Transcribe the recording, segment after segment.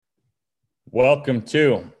Welcome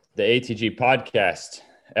to the ATG Podcast,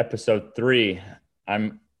 episode 3.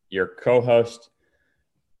 I'm your co-host.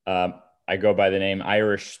 I go by the name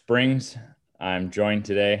Irish Springs. I'm joined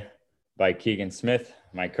today by Keegan Smith,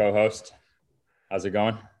 my co-host. How's it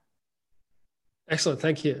going? Excellent,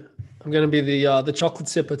 thank you. I'm going to be the chocolate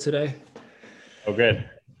sipper today. Oh, good.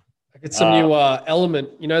 I get some new Element.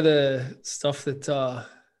 You know the stuff that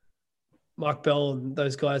Mark Bell and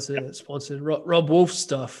those guys are sponsored. Rob Wolf's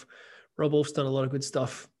stuff. Rob Wolf's done a lot of good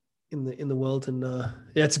stuff in the world, and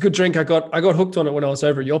yeah, it's a good drink. I got hooked on it when I was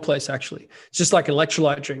over at your place. Actually, it's just like an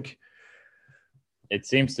electrolyte drink. It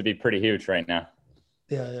seems to be pretty huge right now.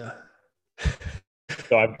 Yeah.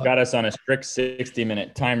 So I've got us on a strict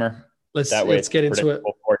 60-minute timer. Let's get into it.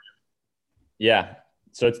 Yeah.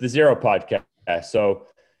 So it's the Zero Podcast. So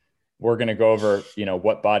we're going to go over,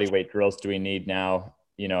 what body weight drills do we need now?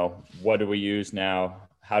 What do we use now?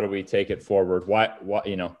 How do we take it forward?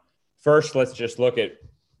 First, let's just look at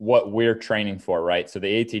what we're training for, right? So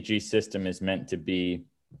the ATG system is meant to be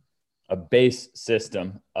a base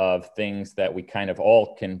system of things that we kind of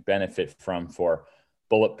all can benefit from for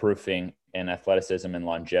bulletproofing and athleticism and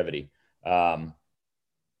longevity.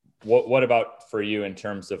 What about for you in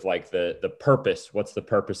terms of like the purpose? What's the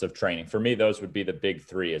purpose of training? For me, those would be the big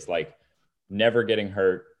three, is like never getting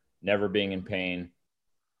hurt, never being in pain,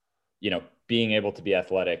 being able to be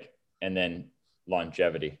athletic, and then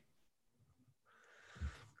longevity.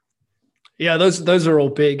 Yeah, those are all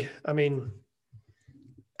big. I mean,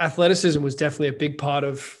 athleticism was definitely a big part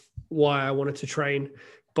of why I wanted to train,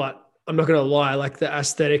 but I'm not going to lie, like the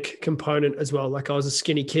aesthetic component as well. Like I was a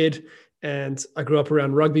skinny kid and I grew up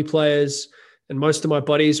around rugby players, and most of my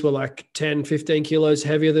buddies were like 10, 15 kilos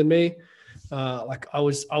heavier than me. Like I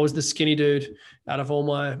was the skinny dude out of all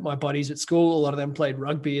my buddies at school. A lot of them played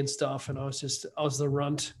rugby and stuff, and I was the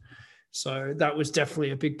runt. So that was definitely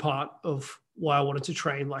a big part of why I wanted to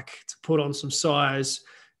train, like to put on some size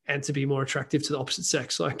and to be more attractive to the opposite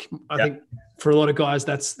sex. Like I think for a lot of guys,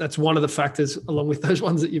 that's one of the factors, along with those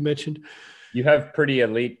ones that you mentioned. You have pretty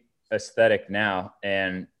elite aesthetic now,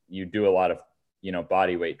 and you do a lot of,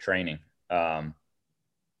 body weight training.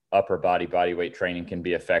 Upper body weight training can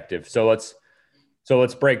be effective. So let's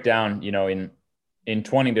break down, in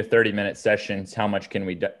 20 to 30 minute sessions, how much can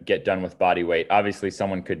we get done with body weight? Obviously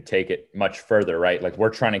someone could take it much further, right? Like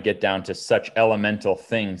we're trying to get down to such elemental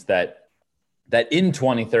things that in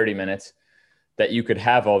 20, 30 minutes that you could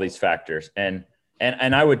have all these factors. And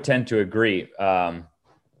I would tend to agree.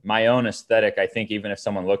 My own aesthetic, I think even if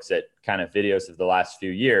someone looks at kind of videos of the last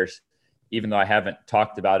few years, even though I haven't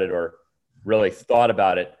talked about it or really thought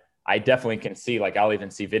about it, I definitely can see, like, I'll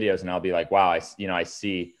even see videos and I'll be like, wow, I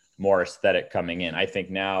see more aesthetic coming in. I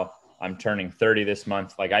think now I'm turning 30 this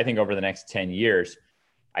month. Like I think over the next 10 years,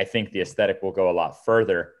 I think the aesthetic will go a lot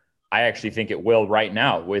further. I actually think it will right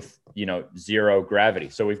now with, zero gravity.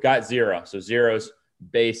 So we've got zero. So zero's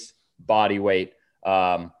base body weight.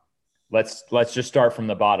 Let's just start from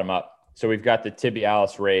the bottom up. So we've got the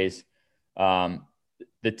tibialis raise,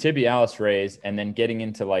 and then getting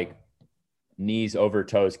into like knees over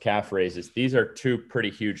toes, calf raises. These are two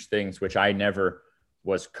pretty huge things, which I never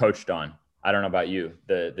was coached on. I don't know about you,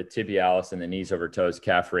 the tibialis and the knees over toes,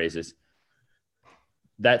 calf raises.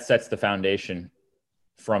 That sets the foundation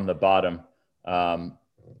from the bottom. What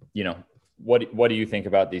do you think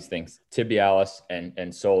about these things? Tibialis and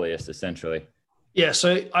soleus, essentially. Yeah,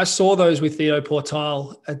 so I saw those with Theo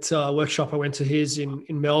Portal at a workshop I went to his in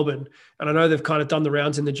Melbourne. And I know they've kind of done the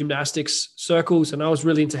rounds in the gymnastics circles. And I was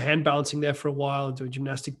really into hand balancing there for a while and doing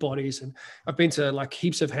gymnastic bodies. And I've been to like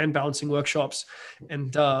heaps of hand balancing workshops.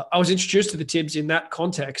 And I was introduced to the tibs in that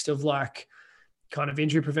context of like kind of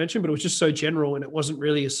injury prevention, but it was just so general and it wasn't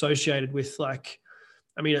really associated with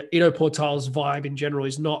Ido Portal's vibe in general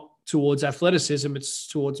is not towards athleticism, it's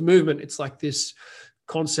towards movement. It's like this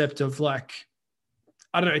concept of like,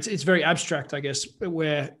 I don't know, it's very abstract, I guess,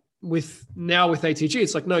 where with ATG,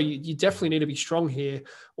 it's like, no, you definitely need to be strong here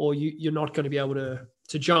or you're not going to be able to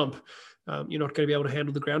jump. You're not going to be able to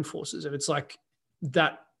handle the ground forces. And it's like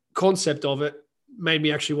that concept of it made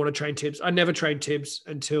me actually want to train tibs. I never trained tibs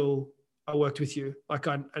until I worked with you. Like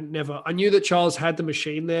I knew that Charles had the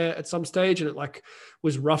machine there at some stage and it like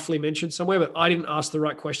was roughly mentioned somewhere, but I didn't ask the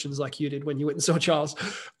right questions like you did when you went and saw Charles.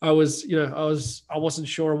 I wasn't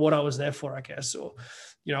sure what I was there for, I guess, or,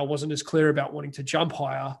 I wasn't as clear about wanting to jump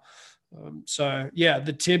higher. So yeah,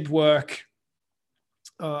 the tib work,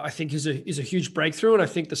 I think is a huge breakthrough. And I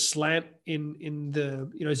think the slant in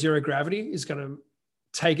the, zero gravity is going to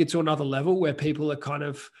take it to another level where people are kind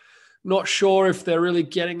of not sure if they're really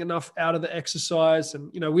getting enough out of the exercise.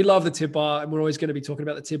 And, we love the tib bar and we're always going to be talking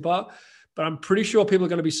about the tib bar, but I'm pretty sure people are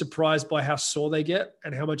going to be surprised by how sore they get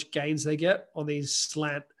and how much gains they get on these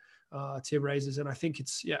slant tib raises. And I think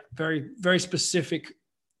it's, very, very specific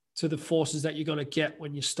to the forces that you're going to get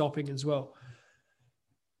when you're stopping as well.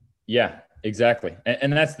 Yeah, exactly.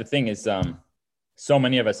 And that's the thing is, so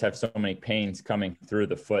many of us have so many pains coming through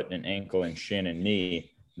the foot and ankle and shin and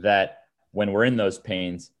knee that when we're in those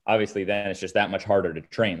pains, obviously then it's just that much harder to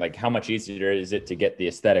train. Like how much easier is it to get the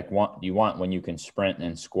aesthetic you want when you can sprint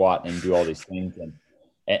and squat and do all these things?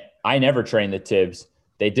 And I never trained the tibs.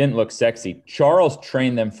 They didn't look sexy. Charles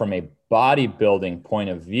trained them from a bodybuilding point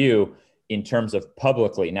of view in terms of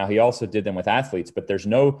publicly. Now he also did them with athletes, but there's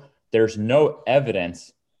no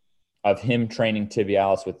evidence of him training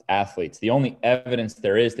tibialis with athletes. The only evidence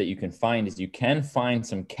there is that you can find is you can find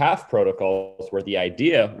some calf protocols where the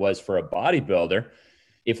idea was for a bodybuilder,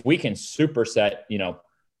 if we can superset,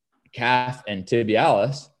 calf and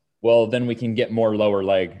tibialis, well, then we can get more lower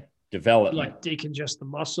leg development. Like decongest the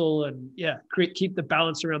muscle and keep the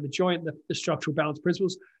balance around the joint, the structural balance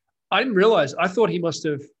principles. I didn't realize, I thought you must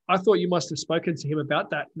have spoken to him about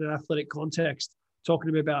that in an athletic context,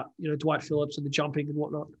 talking to him about, Dwight Phillips and the jumping and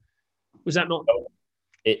whatnot. Was that not?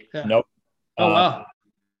 Nope. Oh, wow.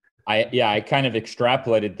 I kind of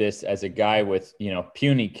extrapolated this as a guy with,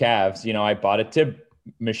 puny calves. I bought a tib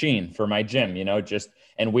machine for my gym, so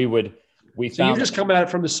you've just come at it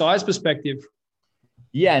from the size perspective.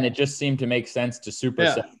 Yeah. And it just seemed to make sense to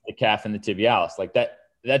superset the calf and the tibialis. Like that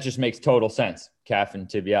just makes total sense. Calf and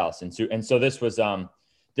tibialis. And so this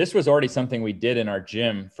was already something we did in our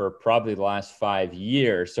gym for probably the last 5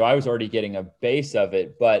 years. So I was already getting a base of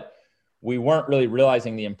it, but we weren't really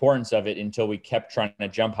realizing the importance of it until we kept trying to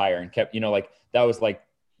jump higher and kept, that was like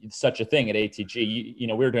such a thing at ATG.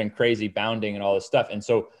 We were doing crazy bounding and all this stuff. And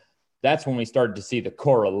so that's when we started to see the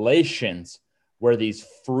correlations where these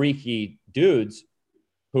freaky dudes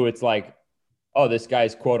who it's like, oh, this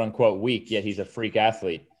guy's quote unquote weak, yet he's a freak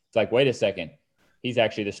athlete. It's like, wait a second. He's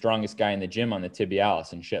actually the strongest guy in the gym on the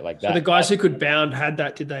tibialis and shit like that. So the guys who could bound had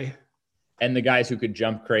that, did they? And the guys who could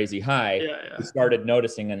jump crazy high, we started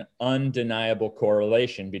noticing an undeniable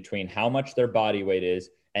correlation between how much their body weight is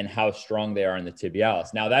and how strong they are in the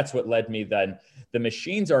tibialis. Now, that's what led me then. The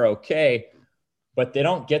machines are okay, but they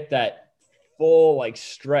don't get that full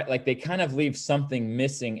stretch. Like they kind of leave something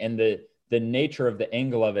missing. And the nature of the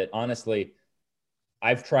angle of it, honestly,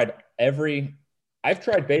 I've tried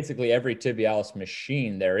basically every tibialis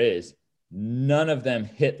machine there is. None of them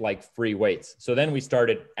hit like free weights. So then we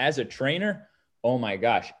started as a trainer. Oh my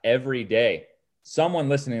gosh, every day. Someone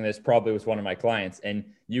listening to this probably was one of my clients. And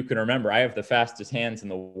you can remember, I have the fastest hands in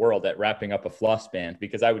the world at wrapping up a floss band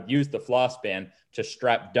because I would use the floss band to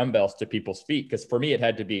strap dumbbells to people's feet. Because for me, it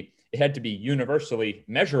had to be universally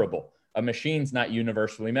measurable. A machine's not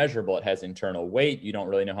universally measurable. It has internal weight. You don't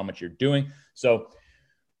really know how much you're doing. So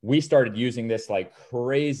we started using this like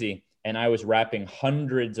crazy. And I was wrapping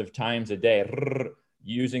hundreds of times a day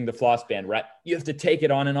using the floss band. You have to take it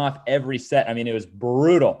on and off every set. I mean, it was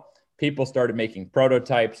brutal. People started making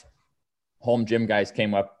prototypes. Home gym guys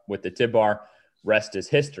came up with the tib bar. Rest is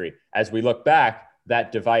history. As we look back,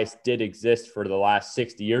 that device did exist for the last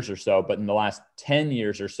 60 years or so, but in the last 10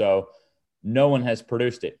 years or so, no one has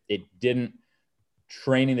produced it.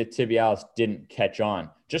 Training the tibialis didn't catch on.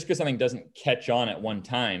 Just because something doesn't catch on at one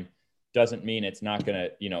time doesn't mean it's not going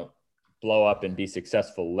to, blow up and be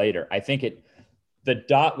successful later. I think the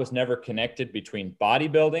dot was never connected between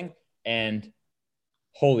bodybuilding and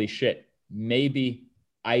holy shit, maybe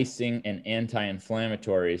icing and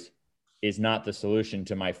anti-inflammatories is not the solution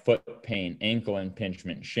to my foot pain, ankle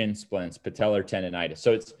impingement, shin splints, patellar tendonitis.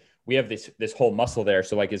 So we have this whole muscle there.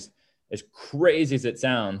 So like as crazy as it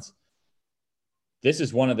sounds, this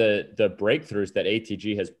is one of the breakthroughs that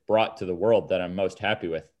ATG has brought to the world that I'm most happy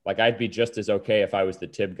with. Like I'd be just as okay if I was the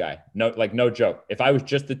tib guy. No joke. If I was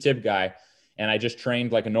just the tib guy and I just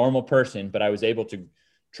trained like a normal person, but I was able to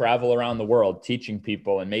travel around the world teaching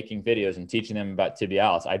people and making videos and teaching them about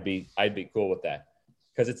tibialis, I'd be cool with that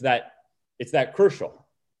because it's that crucial.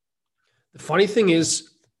 The funny thing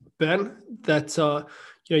is, Ben, that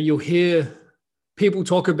you'll hear people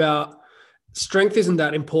talk about strength isn't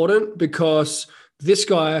that important because this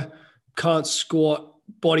guy can't squat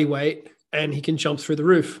body weight and he can jump through the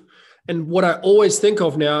roof. And what I always think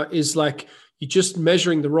of now is like, you're just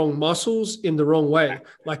measuring the wrong muscles in the wrong way.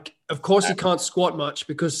 Like, of course he can't squat much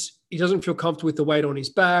because he doesn't feel comfortable with the weight on his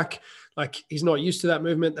back. Like he's not used to that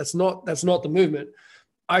movement. That's not the movement.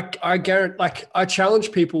 I guarantee, like I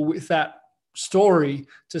challenge people with that story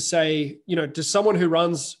to say, to someone who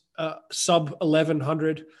runs sub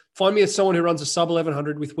 1100, find me someone who runs a sub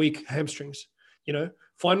 1100 with weak hamstrings,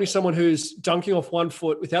 find me someone who's dunking off one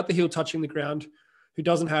foot without the heel touching the ground, who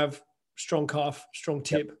doesn't have strong calf, strong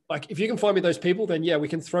tib. Yep. Like if you can find me those people, then yeah, we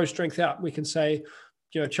can throw strength out. We can say,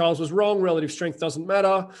 Charles was wrong. Relative strength doesn't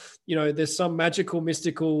matter. There's some magical,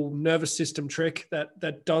 mystical nervous system trick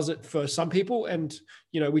that does it for some people. And,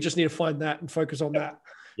 we just need to find that and focus on that.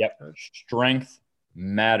 Yep. Strength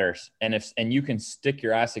matters. And you can stick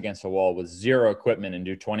your ass against a wall with zero equipment and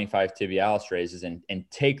do 25 tibialis raises and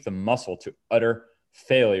take the muscle to utter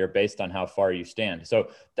failure based on how far you stand. So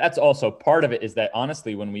that's also part of it, is that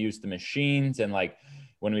honestly, when we use the machines and like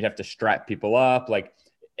when we'd have to strap people up, like,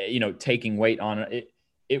 taking weight on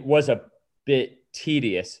it was a bit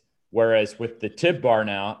tedious. Whereas with the tib bar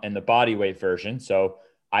now and the body weight version, so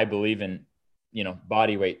I believe in,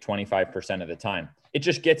 body weight 25% of the time, it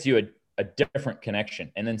just gets you a different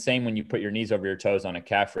connection. And then same when you put your knees over your toes on a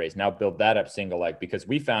calf raise, now build that up single leg, because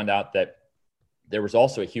we found out that there was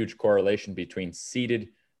also a huge correlation between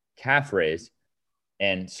seated calf raise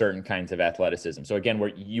and certain kinds of athleticism. So again,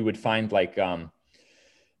 where you would find like,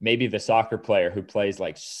 maybe the soccer player who plays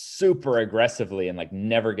like super aggressively and like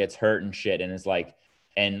never gets hurt and shit. And is like,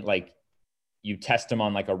 you test them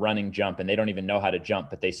on like a running jump and they don't even know how to jump,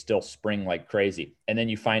 but they still spring like crazy. And then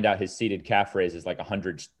you find out his seated calf raise is like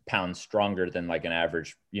 100 pounds stronger than like an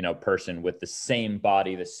average, person with the same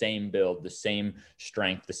body, the same build, the same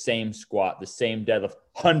strength, the same squat, the same deadlift,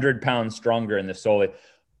 100 pounds stronger in the sole.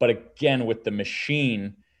 But again, with the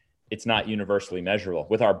machine, it's not universally measurable.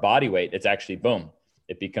 With our body weight, it's actually boom.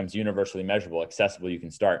 It becomes universally measurable, accessible, you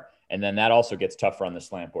can start. And then that also gets tougher on the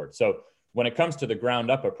slant board. So when it comes to the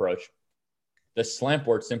ground up approach, the slant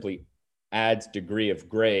board simply adds degree of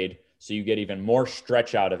grade. So you get even more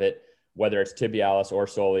stretch out of it, whether it's tibialis or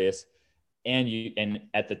soleus. And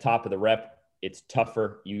at the top of the rep, it's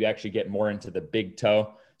tougher. You actually get more into the big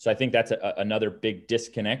toe. So I think that's another big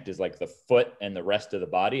disconnect, is like the foot and the rest of the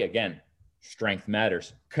body. Again, strength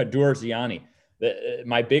matters. Kadur Ziani,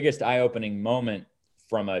 my biggest eye-opening moment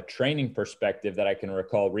from a training perspective that I can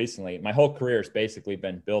recall recently, my whole career has basically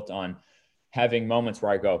been built on having moments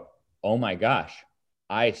where I go, oh my gosh,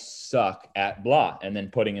 I suck at blah, and then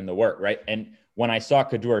putting in the work, right? And when I saw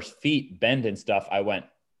Kadur's feet bend and stuff, I went,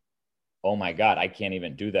 oh my God, I can't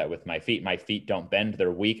even do that with my feet. My feet don't bend,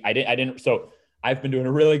 they're weak. I didn't. So I've been doing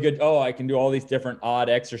a really good, I can do all these different odd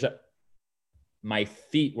exercises. My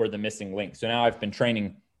feet were the missing link. So now I've been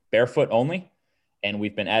training barefoot only, and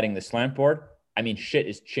we've been adding the slant board. I mean, shit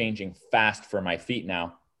is changing fast for my feet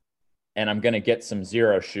now. And I'm going to get some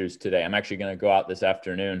Zero shoes today. I'm actually going to go out this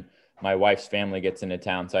afternoon. My wife's family gets into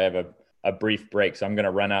town, so I have a brief break. So I'm going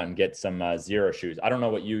to run out and get some Zero shoes. I don't know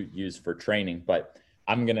what you use for training, but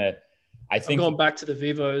I'm going back to the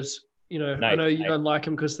Vivos. Nice. I know you don't like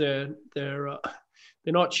them because they're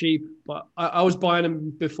not cheap, but I was buying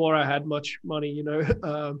them before I had much money,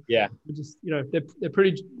 Yeah. Just,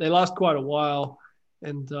 they last quite a while.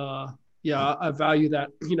 And, I value that,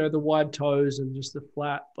 the wide toes and just the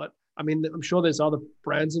flat. But I mean, I'm sure there's other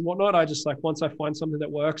brands and whatnot. I just like, once I find something that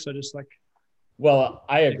works, I just like. Well,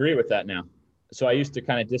 I agree with that now. So I used to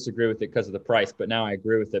kind of disagree with it because of the price, but now I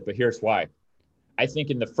agree with it. But here's why. I think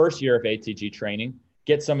in the first year of ATG training,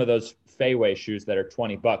 get some of those Feyway shoes that are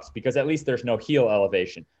 $20, because at least there's no heel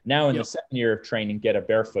elevation. Now in the second year of training, get a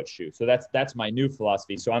barefoot shoe. So that's my new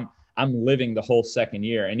philosophy. So I'm living the whole second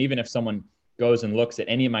year. And even if someone goes and looks at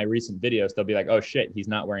any of my recent videos, they'll be like, oh shit, he's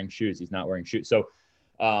not wearing shoes. He's not wearing shoes. So,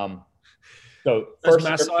 first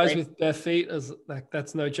massage with bare feet is like,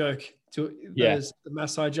 that's no joke. The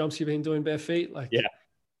massage jumps you've been doing bare feet. Like,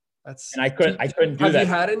 that's, and I couldn't do have that.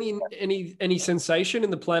 Have you had any sensation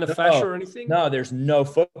in the plantar fascia or anything? No, there's no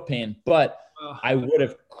foot pain, but I would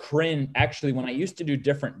have cringed. Actually, when I used to do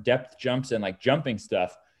different depth jumps and like jumping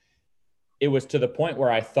stuff, it was to the point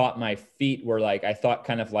where I thought my feet were like,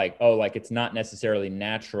 it's not necessarily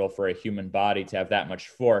natural for a human body to have that much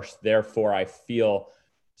force. Therefore, I feel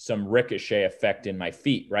some ricochet effect in my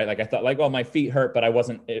feet, right? Like I thought like, oh, my feet hurt, but I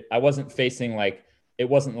wasn't facing like, it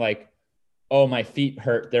wasn't like, oh, my feet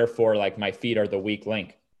hurt, therefore like my feet are the weak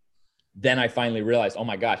link. Then I finally realized, oh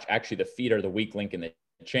my gosh, actually the feet are the weak link in the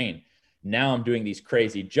chain. Now I'm doing these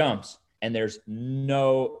crazy jumps and there's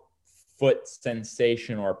no foot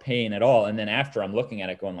sensation or pain at all. And then after I'm looking at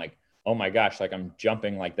it going like, oh my gosh, like I'm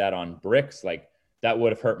jumping like that on bricks, like that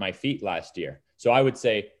would have hurt my feet last year. So I would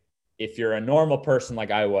say if you're a normal person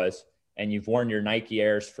like I was, and you've worn your Nike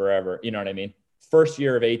Airs forever, you know what I mean? First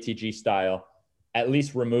year of ATG style, at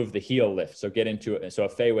least remove the heel lift. So get into it. So a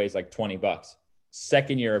Feyway is like $20.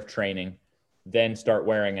 Second year of training, then start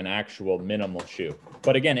wearing an actual minimal shoe.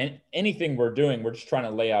 But again, anything we're doing, we're just trying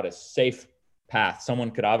to lay out a safe path.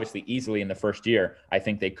 Someone could obviously easily in the first year, I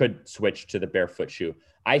think they could switch to the barefoot shoe.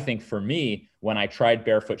 I think for me, when I tried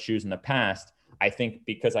barefoot shoes in the past, I think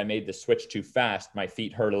because I made the switch too fast, my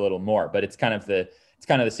feet hurt a little more, but it's kind of the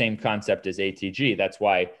same concept as ATG. That's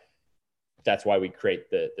why we create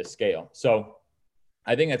the scale. So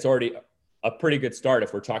I think that's already a pretty good start.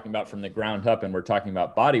 If we're talking about from the ground up and we're talking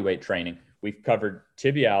about body weight training, we've covered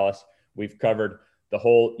tibialis, we've covered the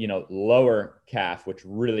whole, lower calf, which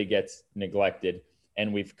really gets neglected.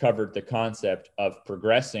 And we've covered the concept of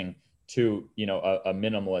progressing to, a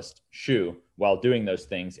minimalist shoe while doing those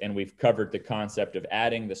things. And we've covered the concept of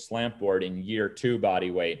adding the slant board in year 2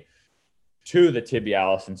 body weight to the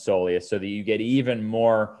tibialis and soleus so that you get even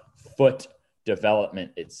more foot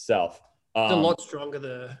development itself. It's a lot stronger.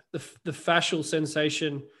 The fascial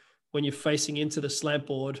sensation when you're facing into the slant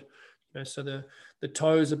board, so the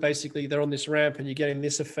toes are basically, they're on this ramp and you're getting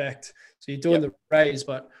this effect. So you're doing the raise,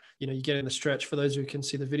 but you're getting the stretch for those who can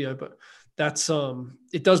see the video, but that's,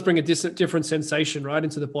 it does bring a different sensation right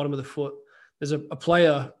into the bottom of the foot. There's a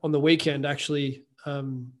player on the weekend, actually,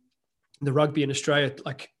 the rugby in Australia,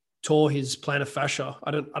 like tore his plantar fascia.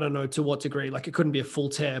 I don't know to what degree, like it couldn't be a full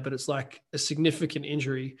tear, but it's like a significant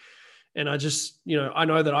injury. And I just, I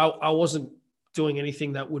know that I wasn't doing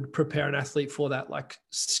anything that would prepare an athlete for that, like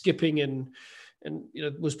skipping and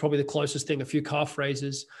was probably the closest thing, a few calf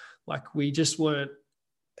raises. Like we just weren't,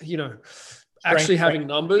 actually having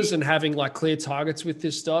numbers and having like clear targets with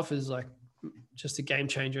this stuff is like just a game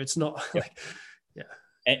changer. It's not like,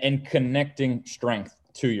 and connecting strength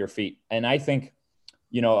to your feet. And I think,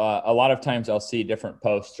 a lot of times I'll see different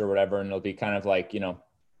posts or whatever, and it'll be kind of like,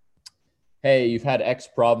 hey, you've had X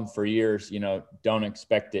problem for years, don't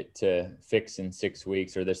expect it to fix in 6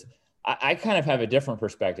 weeks or this. I kind of have a different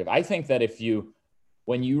perspective. I think that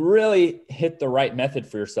when you really hit the right method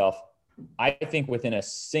for yourself, I think within a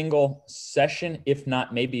single session, if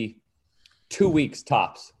not maybe 2 weeks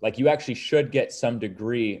tops, like you actually should get some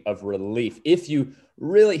degree of relief if you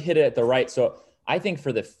really hit it at the right. So I think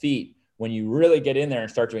for the feet, when you really get in there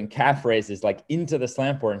and start doing calf raises, like into the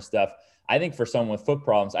slant board and stuff, I think for someone with foot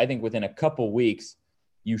problems, I think within a couple weeks,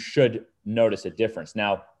 you should notice a difference.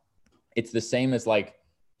 Now, it's the same as like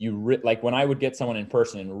like when I would get someone in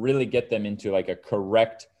person and really get them into like a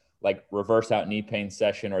correct, like reverse out knee pain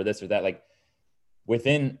session or this or that, like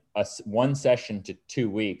within one session to 2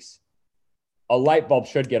 weeks, a light bulb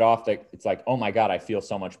should get off that it's like, oh my God, I feel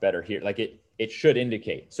so much better here. Like it should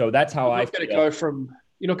indicate. So that's how I feel.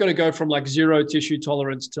 You're not going to go from like zero tissue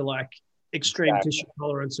tolerance to like extreme tissue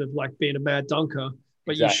tolerance of like being a mad dunker,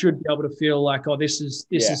 but you should be able to feel like, oh, this is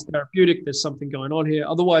therapeutic. There's something going on here.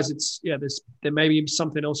 Otherwise there may be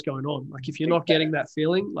something else going on. Like if you're not getting that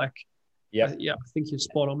feeling, like, I think you're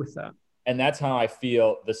spot on with that. And that's how I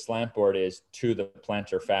feel the slant board is to the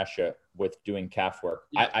plantar fascia with doing calf work.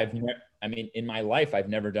 Yeah. In my life, I've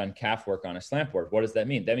never done calf work on a slant board. What does that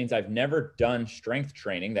mean? That means I've never done strength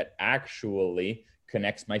training that actually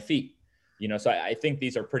connects my feet. So I think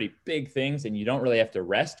these are pretty big things, and you don't really have to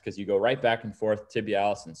rest because you go right back and forth,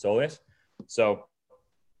 tibialis and soleus. So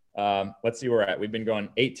let's see where we're at. We've been going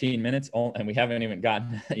 18 minutes and we haven't even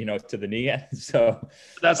gotten, to the knee yet. So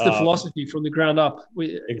that's the philosophy from the ground up.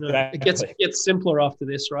 It gets simpler after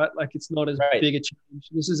this, right? Like it's not as big a change.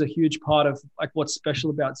 This is a huge part of like what's special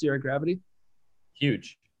about zero gravity.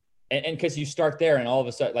 Huge. And because you start there and all of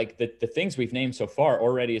a sudden, like the things we've named so far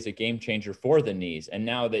already is a game changer for the knees. And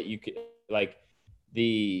now that you could, like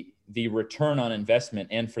the return on investment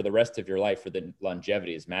and for the rest of your life for the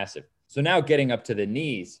longevity is massive. So now getting up to the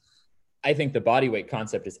knees, I think the body weight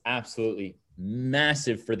concept is absolutely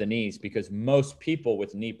massive for the knees because most people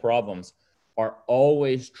with knee problems are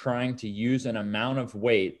always trying to use an amount of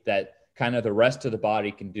weight that kind of the rest of the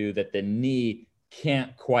body can do that the knee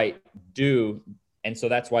can't quite do. And so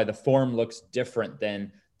that's why the form looks different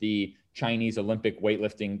than the Chinese Olympic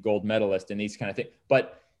weightlifting gold medalist and these kind of things.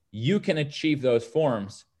 But you can achieve those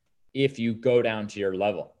forms if you go down to your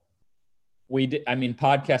level.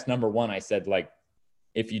 Podcast number 1, I said, like,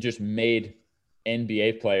 if you just made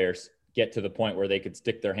NBA players get to the point where they could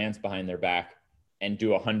stick their hands behind their back and do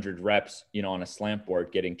 100 reps, on a slant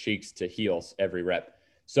board, getting cheeks to heels every rep.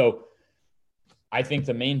 So I think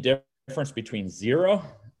the main difference between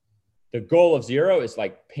the goal of zero is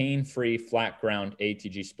like pain-free flat ground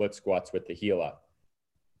ATG split squats with the heel up.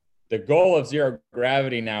 The goal of zero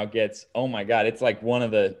gravity now gets, oh my God, it's like one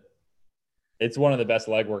of the best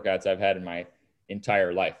leg workouts I've had in my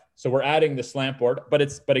entire life. So we're adding the slant board,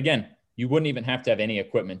 but again, you wouldn't even have to have any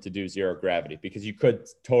equipment to do zero gravity because you could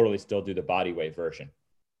totally still do the body weight version.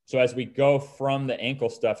 So as we go from the ankle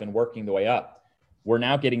stuff and working the way up, we're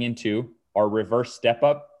now getting into our reverse step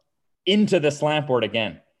up into the slant board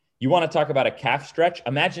again. You want to talk about a calf stretch?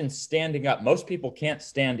 Imagine standing up. Most people can't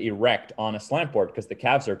stand erect on a slant board because the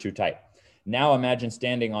calves are too tight. Now imagine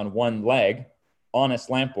standing on one leg on a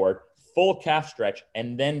slant board, full calf stretch,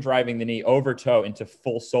 and then driving the knee over toe into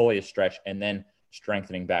full soleus stretch, and then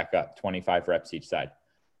strengthening back up, 25 reps each side.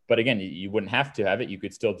 But again, you wouldn't have to have it. You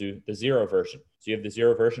could still do the zero version. So you have the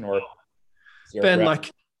zero version or zero Ben, rep.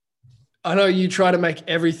 like, I know you try to make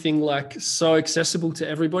everything like so accessible to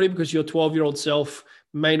everybody because your 12-year-old self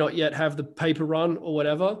may not yet have the paper run or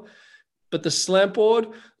whatever, but the slant board,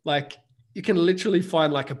 like you can literally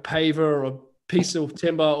find like a paver or a piece of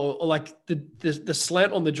timber or like the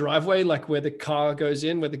slant on the driveway, like where the car goes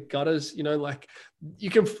in, where the gutters, you know, like you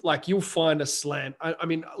can, like, you'll find a slant. I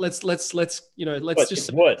mean, let's just say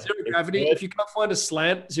zero gravity. If you can't find a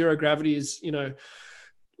slant, zero gravity is, you know,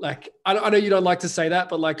 like, I know you don't like to say that,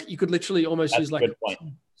 but like you could literally almost use like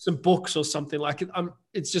some books or something. Like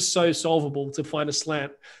it's just so solvable to find a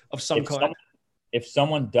slant of some kind. If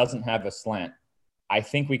someone doesn't have a slant, I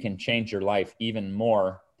think we can change your life even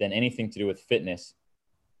more than anything to do with fitness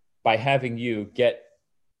by having you get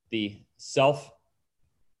the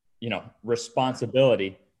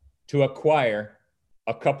responsibility to acquire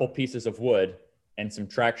a couple pieces of wood and some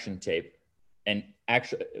traction tape. And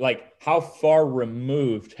actually, like, how far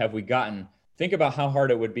removed have we gotten? Think about how hard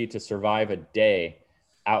it would be to survive a day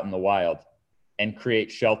out in the wild and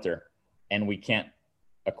create shelter, and we can't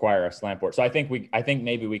acquire a slant board. So I think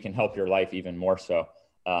maybe we can help your life even more so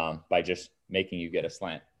by just making you get a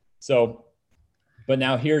slant. So, but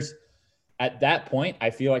now at that point,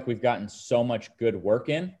 I feel like we've gotten so much good work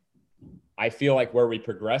in. I feel like where we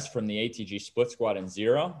progress from the ATG split squat and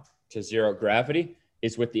zero to zero gravity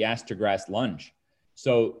is with the ass to grass lunge.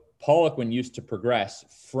 So Poliquin used to progress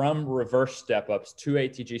from reverse step ups to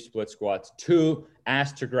ATG split squats to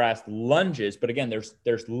ass to grass lunges. But again,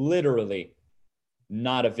 there's literally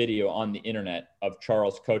not a video on the internet of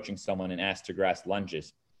Charles coaching someone in ass to grass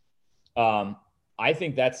lunges. I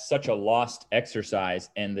think that's such a lost exercise,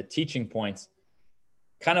 and the teaching points,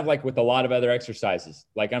 kind of like with a lot of other exercises.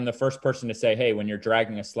 Like, I'm the first person to say, hey, when you're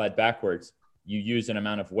dragging a sled backwards, you use an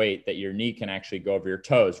amount of weight that your knee can actually go over your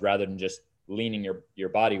toes rather than just leaning your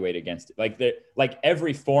body weight against it. Like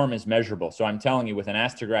every form is measurable. So I'm telling you, with an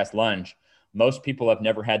ass to grass lunge, most people have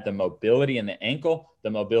never had the mobility in the ankle,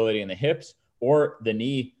 the mobility in the hips, or the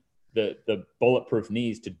knee, the bulletproof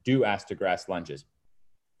knees to do ass to grass lunges.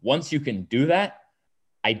 Once you can do that,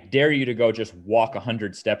 I dare you to go just walk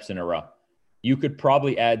 100 steps in a row. You could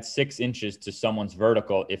probably add 6 inches to someone's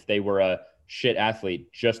vertical if they were a shit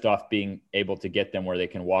athlete, just off being able to get them where they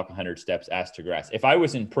can walk 100 steps ass to grass. If I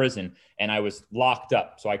was in prison and I was locked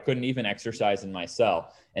up, so I couldn't even exercise in my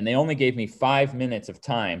cell, and they only gave me 5 minutes of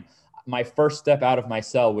time, my first step out of my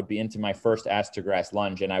cell would be into my first ass to grass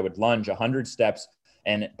lunge, and I would lunge 100 steps.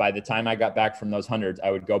 And by the time I got back from those hundreds, I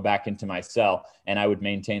would go back into my cell and I would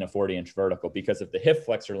maintain a 40-inch vertical because of the hip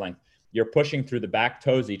flexor length. You're pushing through the back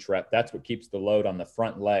toes each rep. That's what keeps the load on the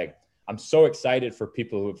front leg. I'm so excited for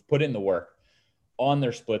people who have put in the work on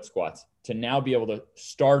their split squats to now be able to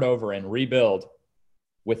start over and rebuild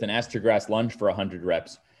with an ass to grass lunge for 100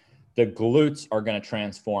 reps. The glutes are going to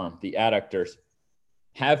transform, the adductors.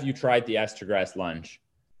 Have you tried the ass to grass lunge?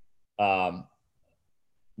 What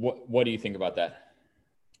do you think about that?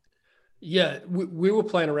 Yeah, we were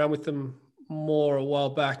playing around with them more a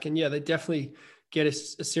while back, and yeah, they definitely get a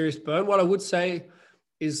serious burn. What I would say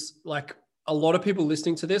is, like, a lot of people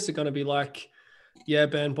listening to this are going to be like, yeah,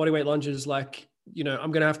 Ben, bodyweight lunges, like, you know,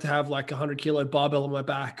 I'm going to have like 100 kilo barbell on my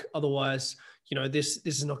back. Otherwise, you know, this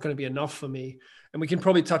is not going to be enough for me. And we can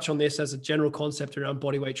probably touch on this as a general concept around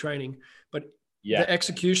bodyweight training, but the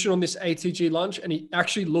execution on this ATG lunge and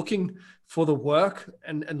actually looking for the work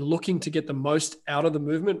and looking to get the most out of the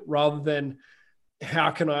movement rather than how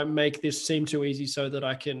can I make this seem too easy so that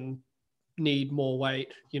I can need more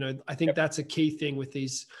weight. You know, I think that's a key thing with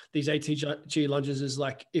these ATG lunges is,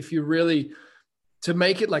 like, if you really, to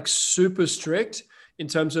make it like super strict in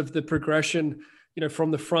terms of the progression, you know, from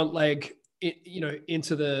the front leg, you know,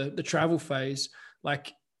 into the travel phase,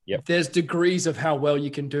 like, there's degrees of how well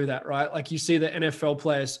you can do that, right? Like, you see the NFL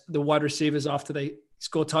players, the wide receivers, after they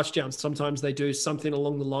score touchdowns, sometimes they do something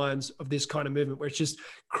along the lines of this kind of movement where it's just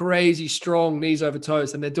crazy strong knees over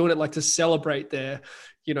toes, and they're doing it like to celebrate their,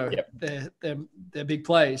 you know, their big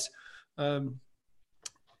plays. I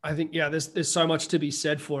think, there's so much to be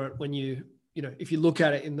said for it when you know, if you look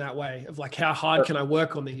at it in that way of like, how hard can I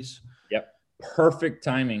work on these? Yep. Perfect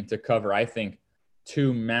timing to cover, I think,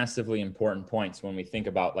 2 massively important points when we think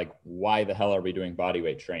about, like, why the hell are we doing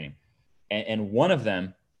bodyweight training? And one of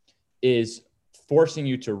them is forcing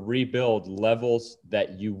you to rebuild levels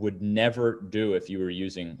that you would never do if you were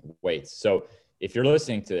using weights. So if you're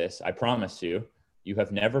listening to this, I promise you, you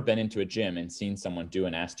have never been into a gym and seen someone do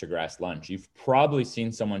an ass to grass lunge. You've probably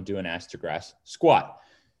seen someone do an ass to grass squat.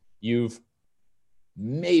 You've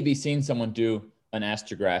maybe seen someone do an ass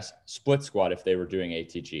to grass split squat if they were doing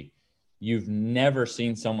ATG. You've never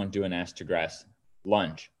seen someone do an ass to grass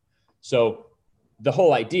lunge. So the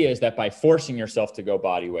whole idea is that by forcing yourself to go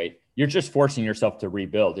body weight, you're just forcing yourself to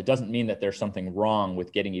rebuild. It doesn't mean that there's something wrong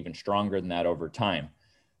with getting even stronger than that over time.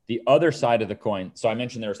 The other side of the coin, so I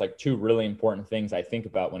mentioned there's like two really important things I think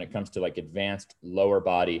about when it comes to like advanced lower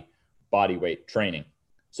body weight training.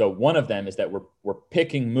 So one of them is that we're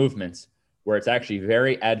picking movements where it's actually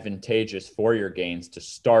very advantageous for your gains to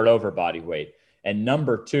start over body weight. And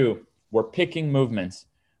number two, we're picking movements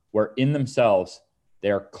where in themselves,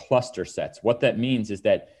 they're cluster sets. What that means is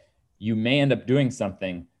that you may end up doing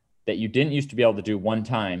something that you didn't used to be able to do one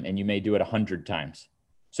time, and you may do it 100 times.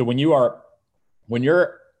 So when you're,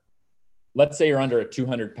 let's say you're under a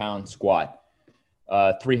 200-pound squat,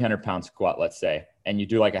 300-pound squat, let's say, and you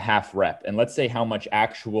do like a half rep, and let's say how much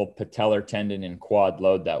actual patellar tendon and quad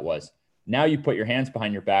load that was. Now you put your hands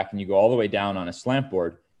behind your back and you go all the way down on a slant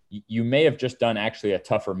board. You may have just done actually a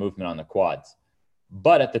tougher movement on the quads,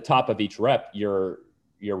 but at the top of each rep, you're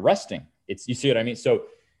resting. You see what I mean? So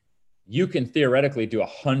you can theoretically do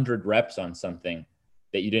 100 reps on something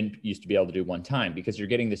that you didn't used to be able to do one time, because you're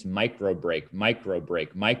getting this micro break.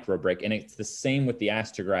 And it's the same with the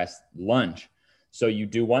ass to grass lunge. So you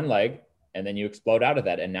do one leg and then you explode out of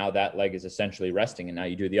that. And now that leg is essentially resting. And now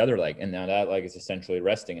you do the other leg. And now that leg is essentially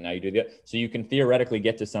resting. And now you do the other. So you can theoretically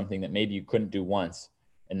get to something that maybe you couldn't do once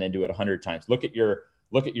and then do it 100 times. Look at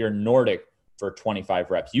your Nordic for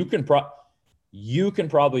 25 reps. You can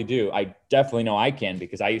probably do, I definitely know I can,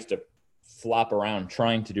 because I used to flop around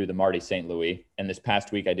trying to do the Marty St. Louis. And this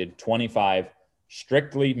past week I did 25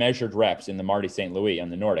 strictly measured reps in the Marty St. Louis on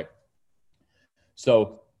the Nordic.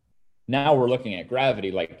 So now we're looking at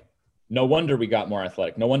gravity. Like, no wonder we got more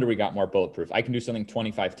athletic. No wonder we got more bulletproof. I can do something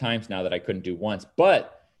 25 times now that I couldn't do once,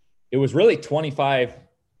 but it was really 25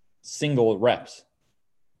 single reps.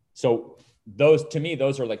 So those, to me,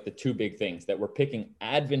 those are like the two big things, that we're picking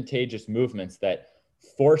advantageous movements that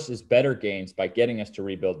forces better gains by getting us to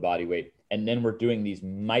rebuild body weight. And then we're doing these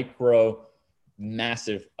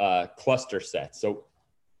massive cluster sets. So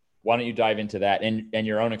why don't you dive into that and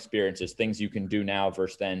your own experiences, things you can do now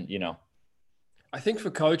versus then, I think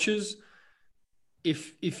for coaches,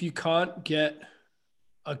 if you can't get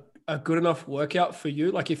a good enough workout for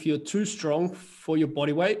you, like if you're too strong for your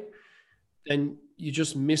body weight, then you're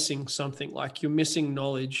just missing something. Like you're missing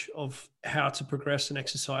knowledge of how to progress an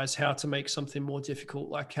exercise, how to make something more difficult,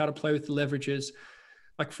 like how to play with the leverages.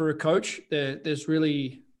 Like for a coach, there's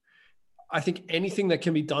really, I think anything that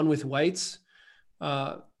can be done with weights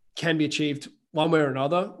can be achieved one way or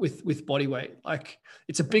another with body weight. Like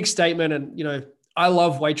it's a big statement. And, I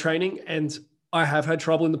love weight training, and I have had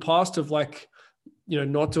trouble in the past of like,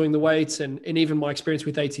 not doing the weights and even my experience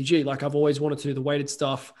with ATG. Like I've always wanted to do the weighted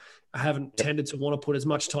stuff. I haven't tended to want to put as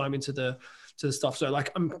much time into the stuff. So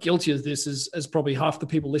like I'm guilty of this as probably half the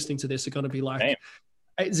people listening to this are going to be like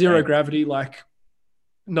zero gravity. Like,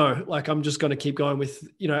 no, like I'm just going to keep going with,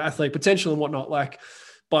 athletic potential and whatnot. Like,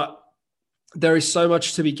 but there is so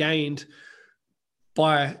much to be gained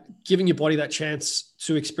by giving your body that chance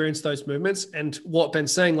to experience those movements. And what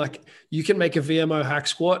Ben's saying, like you can make a VMO hack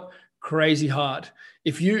squat crazy hard.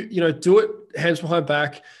 If you, do it hands behind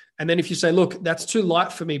back. And then if you say, look, that's too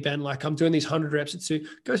light for me, Ben, like I'm doing these 100 reps, it's too,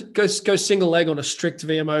 go single leg on a strict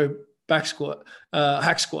VMO back squat,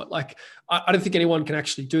 hack squat. Like I don't think anyone can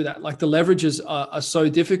actually do that. Like the leverages are so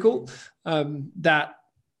difficult that,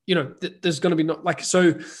 there's going to be not like,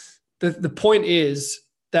 so the point is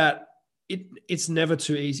that it's never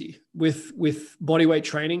too easy with body weight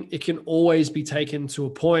training. It can always be taken to a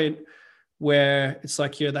point where it's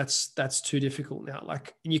like, that's too difficult now.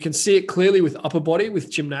 Like, and you can see it clearly with upper body, with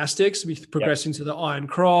gymnastics, with progressing to the iron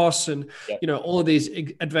cross and, all of these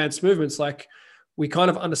advanced movements. Like we kind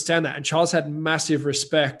of understand that. And Charles had massive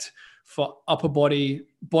respect for upper body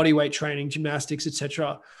weight training, gymnastics,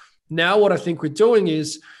 etc. Now, what I think we're doing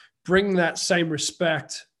is bringing that same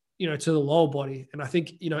respect, to the lower body. And I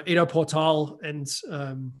think, Ido Portal and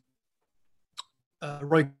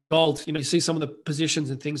Roy Gold, you see some of the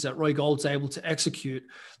positions and things that Roy Gold's able to execute.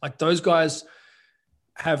 Like those guys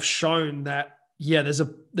have shown that,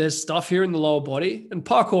 there's stuff here in the lower body and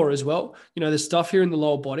parkour as well. There's stuff here in the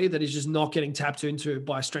lower body that is just not getting tapped into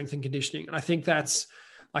by strength and conditioning. And I think that's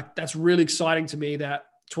really exciting to me, that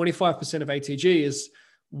 25% of ATG is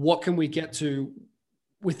what can we get to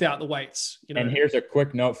without the weights, you know. And here's a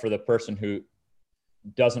quick note for the person who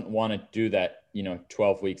doesn't want to do that,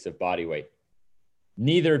 12 weeks of body weight.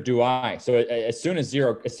 Neither do I. So as soon as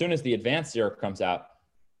the advanced zero comes out,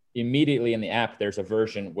 immediately in the app, there's a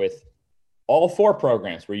version with all 4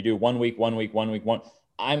 programs where you do 1 week, 1 week, 1 week, one.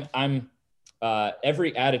 I'm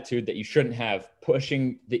every attitude that you shouldn't have,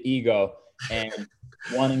 pushing the ego and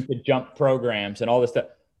wanting to jump programs and all this stuff.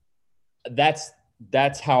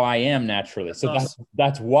 That's how I am naturally. So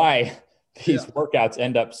that's why these workouts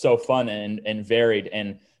end up so fun and varied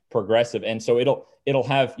and progressive. And so it'll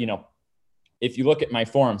have, if you look at my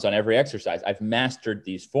forms on every exercise, I've mastered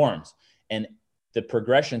these forms, and the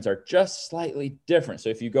progressions are just slightly different. So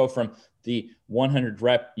if you go from the 100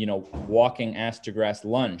 rep, walking ass to grass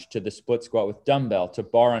lunge, to the split squat with dumbbell, to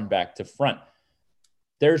bar on back, to front,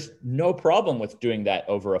 there's no problem with doing that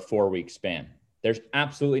over a 4-week span. There's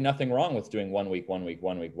absolutely nothing wrong with doing 1 week, 1 week,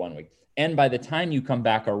 1 week, 1 week. And by the time you come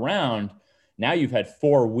back around, now you've had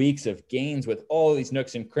 4 weeks of gains with all these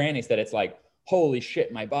nooks and crannies that it's like, holy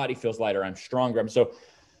shit, my body feels lighter. I'm stronger.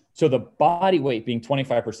 So the body weight being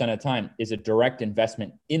 25% of the time is a direct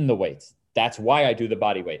investment in the weights. That's why I do the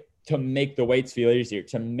body weight, to make the weights feel easier,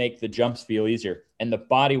 to make the jumps feel easier. And the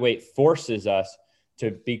body weight forces us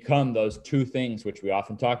to become those 2 things, which we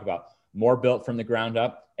often talk about: more built from the ground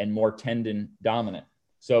up and more tendon dominant.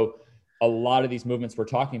 So a lot of these movements we're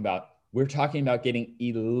talking about getting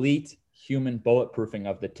elite human bulletproofing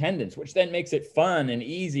of the tendons, which then makes it fun and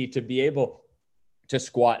easy to be able to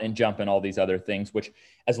squat and jump and all these other things, which,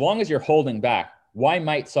 as long as you're holding back, why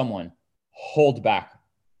might someone hold back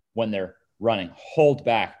when they're running, hold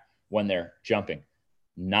back when they're jumping?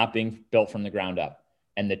 Not being built from the ground up,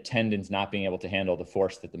 and the tendons not being able to handle the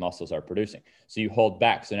force that the muscles are producing. So you hold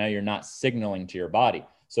back. So now you're not signaling to your body.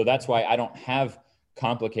 So that's why I don't have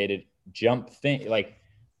complicated jump thing. Like,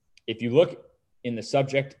 if you look in the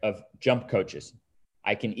subject of jump coaches,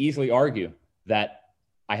 I can easily argue that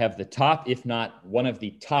I have the top, if not one of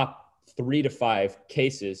the top 3 to 5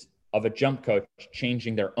 cases of a jump coach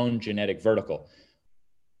changing their own genetic vertical.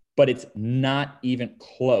 But it's not even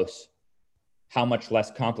close how much less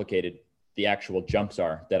complicated the actual jumps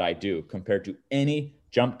are that I do compared to any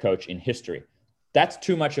jump coach in history. That's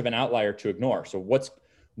too much of an outlier to ignore. So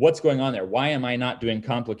what's going on there? Why am I not doing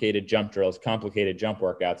complicated jump drills, complicated jump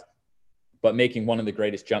workouts, but making one of the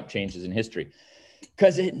greatest jump changes in history?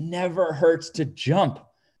 Because it never hurts to jump.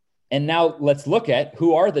 And now let's look at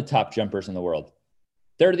who are the top jumpers in the world.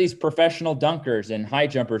 There are these professional dunkers and high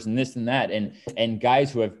jumpers and this and that, and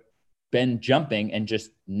guys who have been jumping and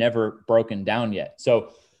just never broken down yet.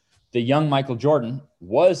 So the young Michael Jordan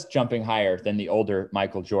was jumping higher than the older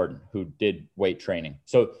Michael Jordan, who did weight training.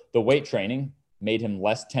 So the weight training made him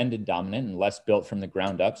less tendon dominant and less built from the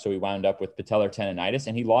ground up. So he wound up with patellar tendonitis,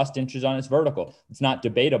 and he lost inches on his vertical. It's not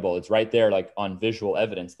debatable. It's right there, like on visual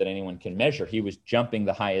evidence that anyone can measure. He was jumping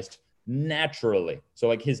the highest naturally. So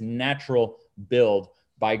like his natural build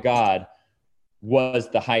by God was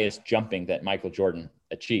the highest jumping that Michael Jordan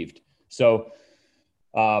achieved. So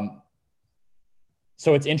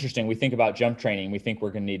it's interesting. We think about jump training. We think we're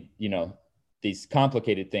going to need, these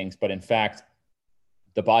complicated things, but in fact,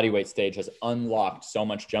 the bodyweight stage has unlocked so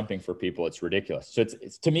much jumping for people. It's ridiculous. So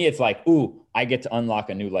it's to me, it's like, ooh, I get to unlock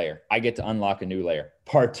a new layer. I get to unlock a new layer,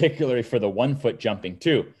 particularly for the 1 foot jumping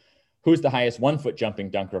too. Who's the highest 1 foot jumping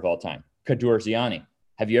dunker of all time? Kadur Ziani.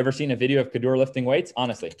 Have you ever seen a video of Kadur lifting weights?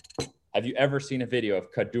 Honestly, have you ever seen a video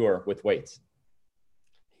of Kadur with weights?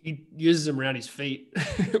 He uses them around his feet.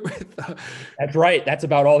 That's right. That's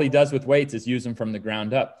about all he does with weights, is use them from the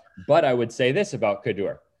ground up. But I would say this about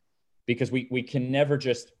Kadur, because we can never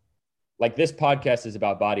just, like, this podcast is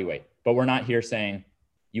about body weight, but we're not here saying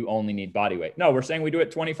you only need body weight. No, we're saying we do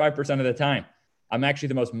it 25% of the time. I'm actually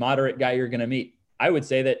the most moderate guy you're going to meet. I would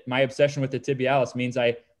say that my obsession with the tibialis means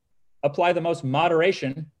I apply the most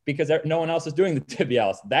moderation because no one else is doing the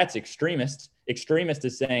tibialis. That's extremist. Extremist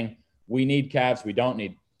is saying we need calves, we don't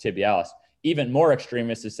need tibialis. Even more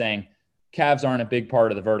extremist is saying calves aren't a big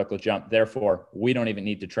part of the vertical jump, therefore we don't even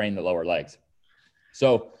need to train the lower legs.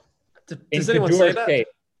 So does anyone say that?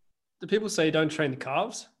 Do people say don't train the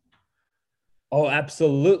calves? Oh,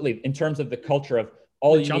 absolutely. In terms of the culture of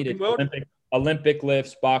all you need is Olympic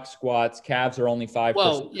lifts, box squats, calves are only 5%.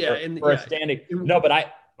 Well, yeah, for a standing. No, but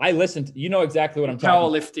I listened. You know exactly what I'm talking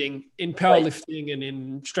about. In powerlifting and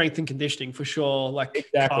in strength and conditioning, for sure. Like,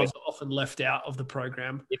 exactly. Calves are often left out of the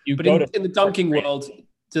program. But in the dunking world,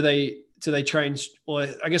 do they train? Or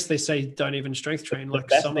I guess they say don't even strength train. The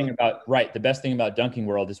best thing about dunking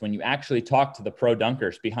world is when you actually talk to the pro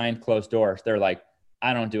dunkers behind closed doors, they're like,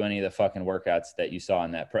 I don't do any of the fucking workouts that you saw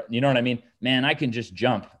in that. You know what I mean? Man, I can just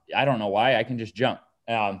jump. I don't know why. I can just jump.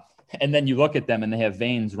 And then you look at them and they have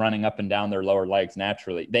veins running up and down their lower legs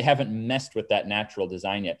naturally. They haven't messed with that natural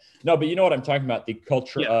design yet. No, but you know what I'm talking about? The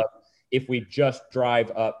culture of, if we just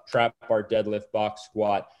drive up, trap bar, deadlift, box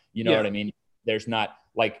squat, you know what I mean? There's not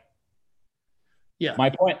like,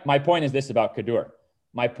 my point is this about Kaddour.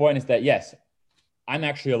 My point is that, yes, I'm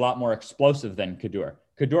actually a lot more explosive than Kaddour.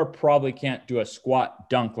 Kaddour probably can't do a squat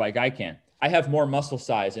dunk like I can. I have more muscle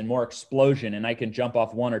size and more explosion, and I can jump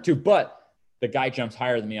off one or two, but the guy jumps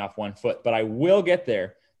higher than me off 1 foot. But I will get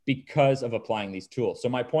there because of applying these tools. So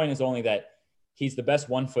my point is only that he's the best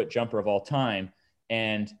 1 foot jumper of all time,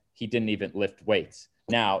 and he didn't even lift weights.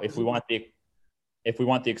 Now, if we want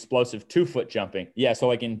the explosive 2 foot jumping, so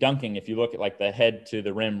like in dunking, if you look at like the head to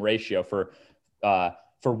the rim ratio for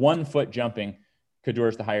 1 foot jumping, Kaddour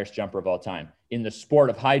is the highest jumper of all time. In the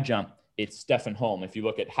sport of high jump, it's Stefan Holm. If you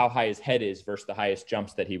look at how high his head is versus the highest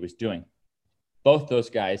jumps that he was doing, both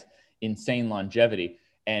those guys, insane longevity.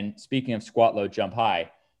 And speaking of squat low, jump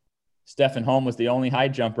high, Stefan Holm was the only high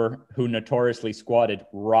jumper who notoriously squatted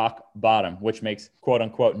rock bottom, which makes quote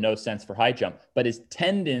unquote no sense for high jump, but his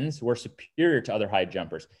tendons were superior to other high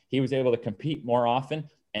jumpers. He was able to compete more often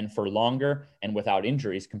and for longer and without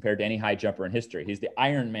injuries compared to any high jumper in history. He's the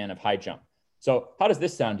Iron Man of high jump. So how does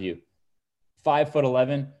this sound to you?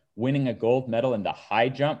 5'11", winning a gold medal in the high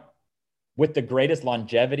jump with the greatest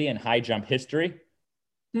longevity in high jump history.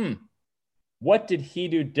 What did he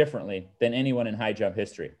do differently than anyone in high jump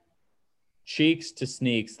history? Cheeks to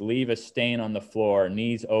sneaks, leave a stain on the floor,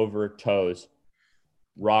 knees over toes,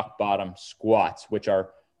 rock bottom squats, which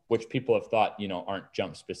people have thought, aren't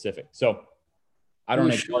jump specific. So I don't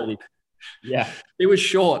know. Yeah. It was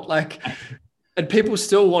short. And people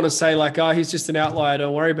still want to say he's just an outlier.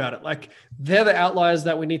 Don't worry about it. They're the outliers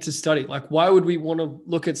that we need to study. Why would we want to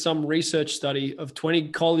look at some research study of 20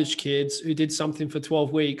 college kids who did something for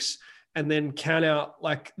 12 weeks and then count out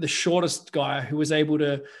the shortest guy who was able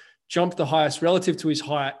to jump the highest relative to his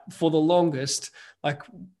height for the longest?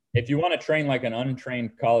 If you want to train like an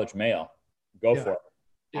untrained college male, go for it.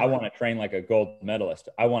 Yeah. I want to train like a gold medalist.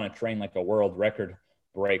 I want to train like a world record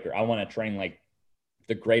breaker. I want to train like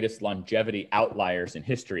the greatest longevity outliers in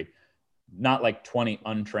history, not like 20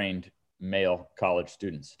 untrained male college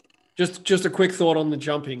students. Just a quick thought on the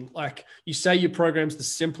jumping. You say your program's the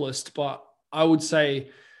simplest, but I would say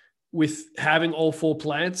with having all 4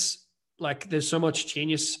 plants, there's so much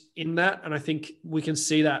genius in that. And I think we can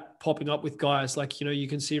see that popping up with guys you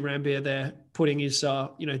can see Rambert there putting his,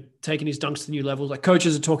 taking his dunks to new levels.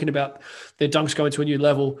 Coaches are talking about their dunks going to a new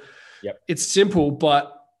level. Yep. It's simple,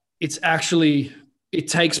 but it's actually, it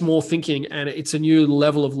takes more thinking, and it's a new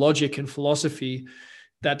level of logic and philosophy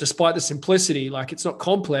that, despite the simplicity, it's not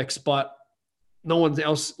complex, but no one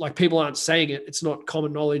else, people aren't saying it. It's not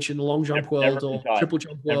common knowledge in the long jump world or triple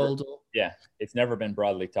jump world. It's never been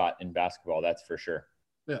broadly taught in basketball. That's for sure.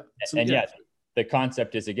 Yeah. The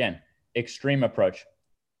concept is, again, extreme approach.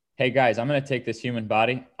 Hey guys, I'm going to take this human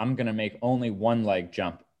body. I'm going to make only one leg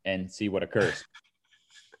jump and see what occurs.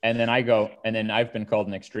 And then I've been called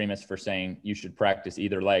an extremist for saying you should practice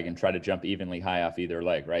either leg and try to jump evenly high off either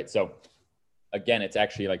leg, right? So again, it's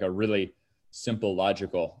actually a really simple,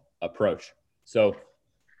 logical approach. So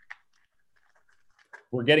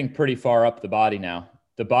we're getting pretty far up the body now.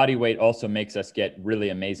 The body weight also makes us get really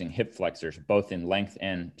amazing hip flexors, both in length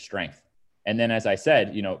and strength. And then, as I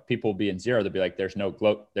said, people will be in zero. They'll be like, there's no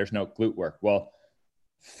glute work. Well,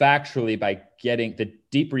 factually, by getting the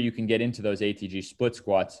deeper you can get into those ATG split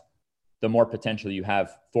squats, the more potential you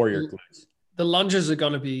have for your glutes. The lunges are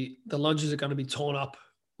going to be torn up.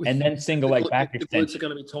 And then single leg back extension. The glutes are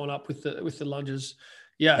going to be torn up with the lunges.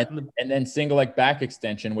 Yeah. And then single leg back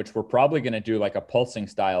extension, which we're probably going to do like a pulsing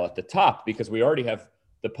style at the top, because we already have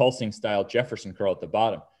the pulsing style Jefferson curl at the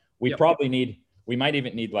bottom. We might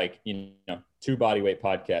even need 2 bodyweight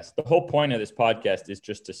podcasts. The whole point of this podcast is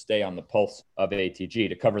just to stay on the pulse of ATG,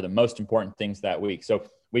 to cover the most important things that week. So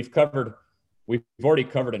we've already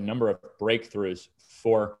covered a number of breakthroughs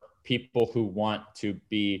for people who want to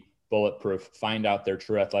be bulletproof, find out their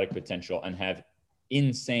true athletic potential, and have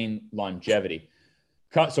insane longevity.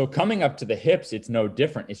 So coming up to the hips, it's no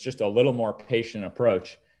different. It's just a little more patient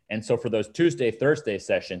approach. And so for those Tuesday, Thursday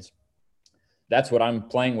sessions, that's what I'm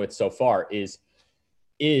playing with so far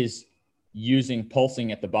is using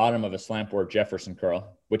pulsing at the bottom of a slant board Jefferson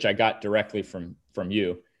curl, which I got directly from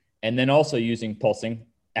you. And then also using pulsing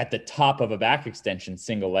at the top of a back extension,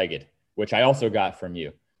 single-legged, which I also got from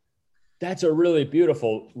you. That's a really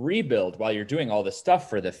beautiful rebuild while you're doing all the stuff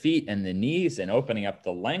for the feet and the knees and opening up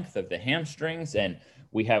the length of the hamstrings. And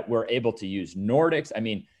we're able to use Nordics. I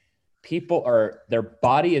mean, their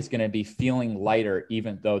body is going to be feeling lighter,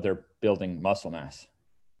 even though they're building muscle mass.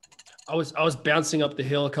 I was bouncing up the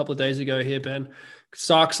hill a couple of days ago here, Ben.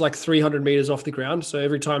 Sark's like 300 meters off the ground. So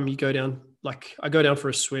every time you go down, like I go down for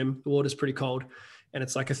a swim, the water's pretty cold and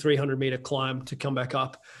it's like a 300-meter climb to come back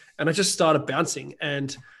up. And I just started bouncing,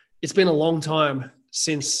 and it's been a long time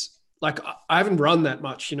since, like, I haven't run that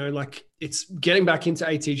much, like it's getting back into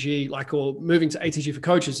ATG, like, or moving to ATG for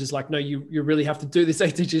coaches is like, no, you really have to do this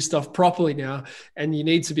ATG stuff properly now. And you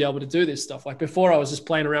need to be able to do this stuff. Like before I was just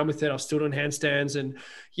playing around with it. I was still doing handstands and,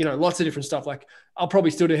 lots of different stuff. Like I'll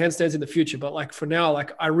probably still do handstands in the future, but like for now,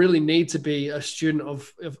 like I really need to be a student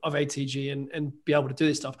of ATG and be able to do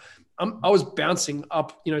this stuff. I was bouncing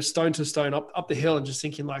up, stone to stone up the hill and just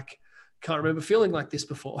thinking like, can't remember feeling like this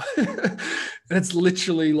before. And it's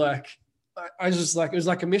literally like, I was just like, it was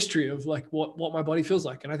like a mystery of like what my body feels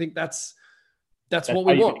like. And I think that's what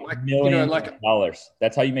we want. Like, millions of dollars.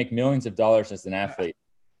 That's how you make millions of dollars as an athlete.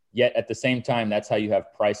 Yet at the same time, that's how you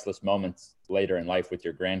have priceless moments later in life with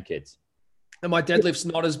your grandkids. And my deadlift's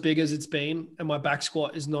not as big as it's been. And my back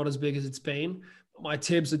squat is not as big as it's been. But my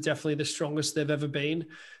tibs are definitely the strongest they've ever been.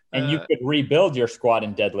 And you could rebuild your squat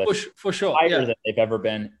and deadlift for sure, higher than they've ever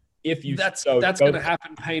been. If you that's going to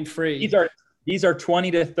happen pain-free. These are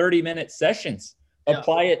 20 to 30 minute sessions.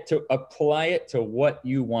 Apply it to what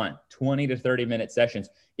you want. 20 to 30 minute sessions.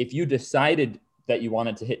 If you decided that you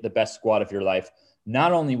wanted to hit the best squat of your life,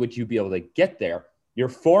 not only would you be able to get there, your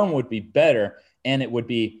form would be better and it would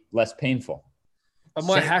be less painful. But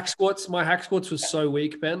my hack squats was so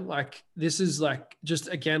weak, Ben. Like this is like, just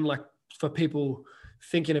again, like for people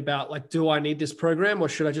thinking about like, do I need this program or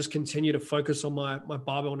should I just continue to focus on my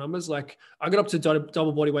barbell numbers? Like I got up to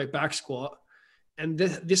double body weight back squat, and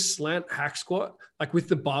this slant hack squat, like with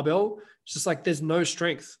the barbell, it's just like, there's no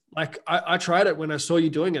strength. Like I tried it when I saw you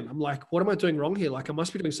doing it. I'm like, what am I doing wrong here? Like I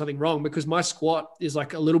must be doing something wrong because my squat is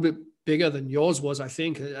like a little bit bigger than yours was, I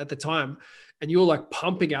think, at the time. And you were like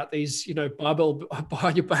pumping out these, barbell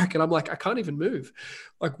behind your back. And I'm like, I can't even move.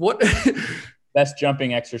 Like what? Best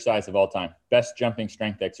jumping exercise of all time. Best jumping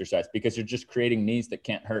strength exercise, because you're just creating knees that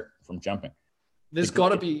can't hurt from jumping. There's got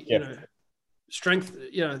to be, strength,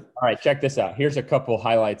 All right, check this out. Here's a couple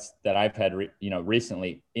highlights that I've had,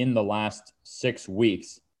 recently in the last 6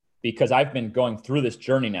 weeks, because I've been going through this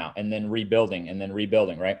journey now and then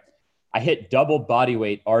rebuilding, right? I hit double body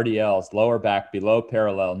weight RDLs, lower back, below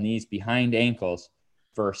parallel, knees behind ankles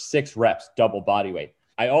for 6 reps, double body weight.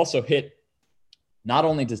 I also hit, not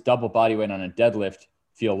only does double body weight on a deadlift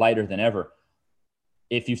feel lighter than ever,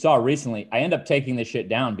 if you saw recently, I end up taking this shit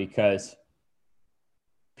down because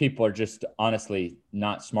people are just honestly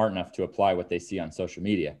not smart enough to apply what they see on social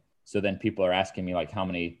media. So then people are asking me like how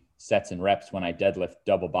many sets and reps when I deadlift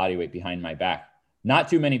double body weight behind my back. Not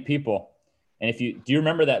too many people. And do you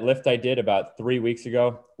remember that lift I did about 3 weeks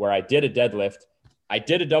ago where I did a deadlift? I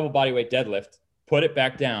did a double body weight deadlift, put it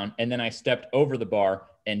back down, and then I stepped over the bar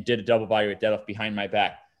and did a double body weight deadlift behind my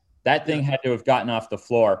back. That thing had to have gotten off the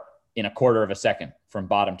floor in a quarter of a second from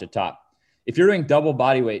bottom to top. If you're doing double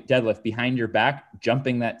body weight deadlift behind your back,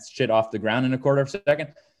 jumping that shit off the ground in a quarter of a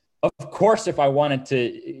second, of course, if I wanted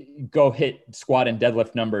to go hit squat and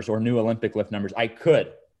deadlift numbers or new Olympic lift numbers, I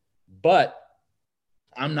could. But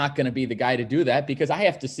I'm not going to be the guy to do that because I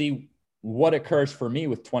have to see what occurs for me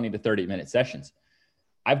with 20 to 30 minute sessions.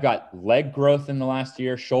 I've got leg growth in the last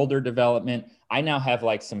year, shoulder development. I now have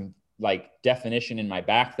like some like definition in my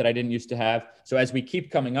back that I didn't used to have. So as we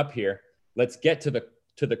keep coming up here, let's get to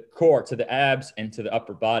the core, to the abs and to the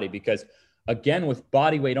upper body, because again, with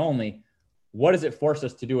body weight only, what does it force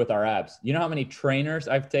us to do with our abs? You know how many trainers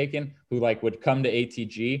I've taken who like would come to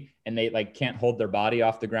ATG and they like can't hold their body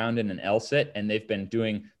off the ground in an L sit, and they've been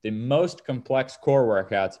doing the most complex core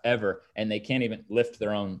workouts ever, and they can't even lift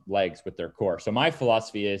their own legs with their core. So my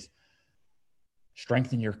philosophy is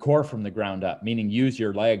strengthen your core from the ground up, meaning use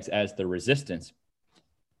your legs as the resistance.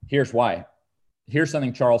 Here's why. Here's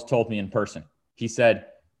something Charles told me in person. He said,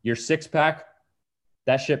 your 6-pack,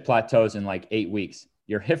 that shit plateaus in like 8 weeks.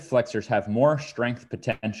 Your hip flexors have more strength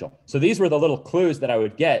potential. So these were the little clues that I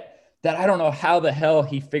would get that I don't know how the hell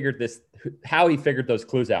he figured those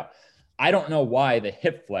clues out. I don't know why the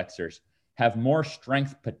hip flexors have more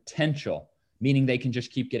strength potential, meaning they can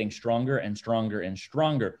just keep getting stronger and stronger and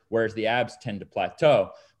stronger, whereas the abs tend to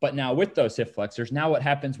plateau. But now with those hip flexors, now what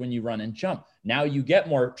happens when you run and jump? Now you get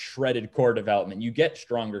more shredded core development. You get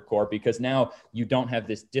stronger core because now you don't have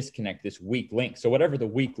this disconnect, this weak link. So whatever the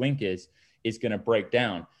weak link is going to break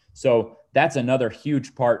down. So that's another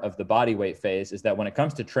huge part of the body weight phase, is that when it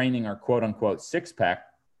comes to training our quote unquote 6-pack,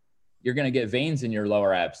 you're going to get veins in your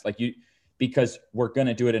lower abs, because we're going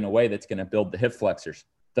to do it in a way that's going to build the hip flexors.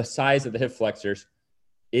 The size of the hip flexors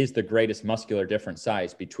is the greatest muscular difference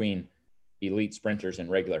size between elite sprinters and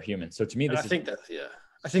regular humans. So to me, I think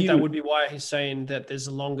that would be why he's saying that there's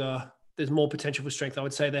more potential for strength. I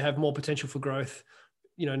would say they have more potential for growth,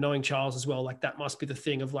 knowing Charles as well. Like that must be the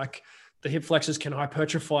thing of like the hip flexors can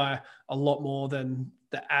hypertrophy a lot more than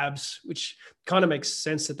the abs, which kind of makes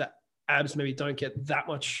sense that the abs maybe don't get that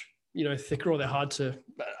much, thicker, or they're hard to,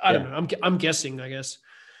 I don't know. I'm guessing, I guess.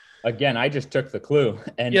 Again, I just took the clue,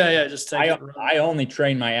 and just take it. I only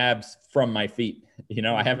train my abs from my feet.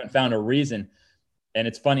 I haven't found a reason. And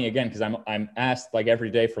it's funny again, because I'm asked like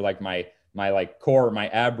every day for like my like core, my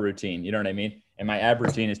ab routine, you know what I mean? And my ab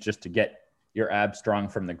routine is just to get your abs strong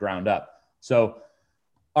from the ground up. So,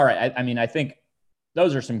 all right. I think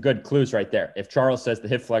those are some good clues right there. If Charles says the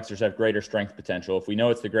hip flexors have greater strength potential, if we know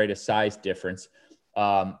it's the greatest size difference,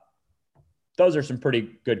 those are some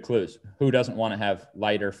pretty good clues. Who doesn't want to have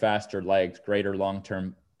lighter, faster legs, greater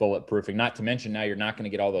long-term bulletproofing? Not to mention now you're not going to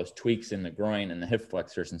get all those tweaks in the groin and the hip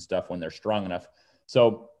flexors and stuff when they're strong enough.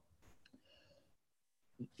 So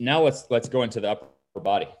now let's go into the upper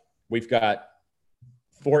body. We've got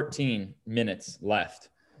 14 minutes left.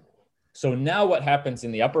 So now what happens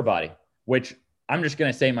in the upper body, which I'm just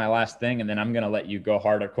going to say my last thing, and then I'm going to let you go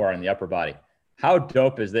hardcore on the upper body. How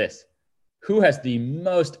dope is this? Who has the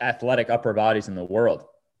most athletic upper bodies in the world?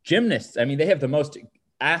 Gymnasts. I mean, they have the most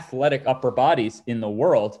athletic upper bodies in the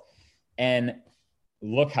world, and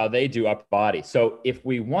look how they do upper body. So if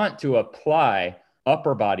we want to apply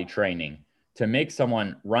upper body training to make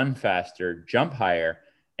someone run faster, jump higher,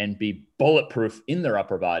 and be bulletproof in their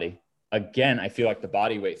upper body, again, I feel like the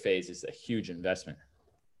body weight phase is a huge investment.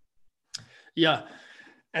 Yeah.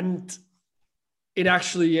 And it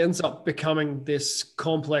actually ends up becoming this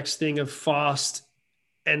complex thing of fast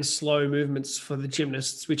and slow movements for the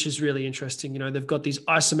gymnasts, which is really interesting. They've got these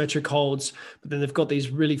isometric holds, but then they've got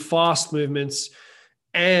these really fast movements,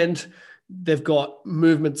 and they've got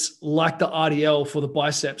movements like the RDL for the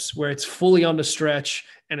biceps where it's fully under stretch.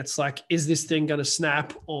 And it's like, is this thing going to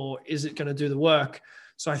snap, or is it going to do the work?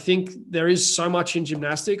 So I think there is so much in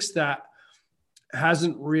gymnastics that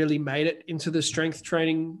hasn't really made it into the strength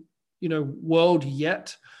training, world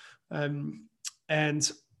yet. I don't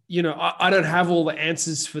have all the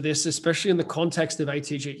answers for this, especially in the context of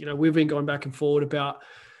ATG. We've been going back and forward about,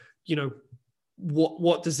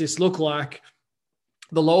 what does this look like?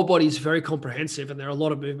 The lower body is very comprehensive, and there are a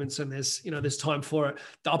lot of movements, and there's time for it.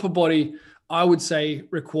 The upper body, I would say,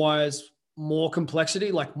 requires more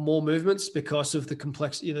complexity, like more movements, because of the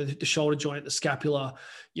complexity, the shoulder joint, the scapula,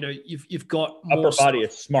 you've got more upper body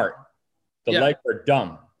is smart. The legs are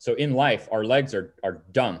dumb. So in life, our legs are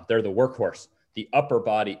dumb. They're the workhorse. The upper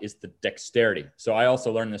body is the dexterity. So I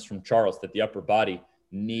also learned this from Charles, that the upper body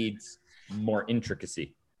needs more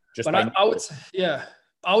intricacy.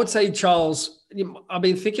 I would say, Charles, I've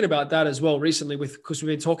been thinking about that as well recently because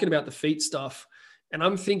we've been talking about the feet stuff. And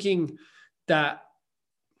I'm thinking that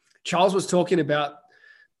Charles was talking about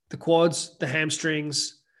the quads, the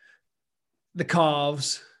hamstrings, the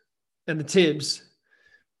calves, and the tibs.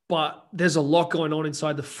 But there's a lot going on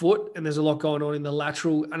inside the foot, and there's a lot going on in the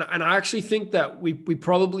lateral. And I actually think that we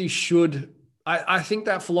probably should. I think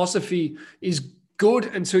that philosophy is good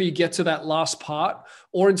until you get to that last part,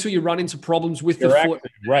 or until you run into problems with the foot.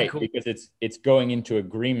 Right, because it's going into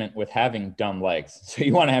agreement with having dumb legs. So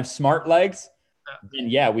you want to have smart legs,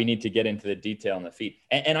 then we need to get into the detail in the feet.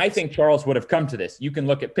 And I think Charles would have come to this. You can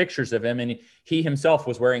look at pictures of him, and he himself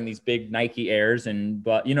was wearing these big Nike Airs,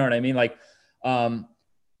 but you know what I mean? Like,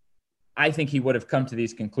 I think he would have come to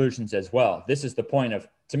these conclusions as well. This is the point of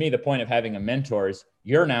having a mentor is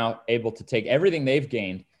you're now able to take everything they've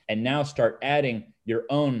gained and now start adding your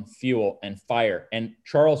own fuel and fire. And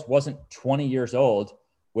Charles wasn't 20 years old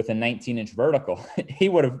with a 19-inch vertical. He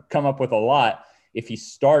would have come up with a lot if he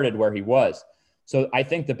started where he was. So I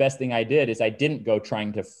think the best thing I did is I didn't go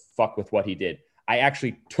trying to fuck with what he did. I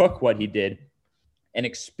actually took what he did and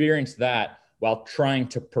experienced that while trying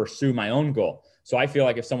to pursue my own goal. So I feel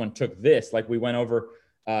like if someone took this, like we went over,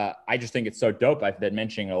 I just think it's so dope. I've been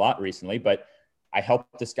mentioning it a lot recently, but I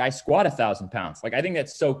helped this guy squat 1,000 pounds. Like, I think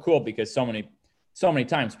that's so cool because so many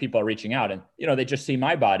times people are reaching out and, they just see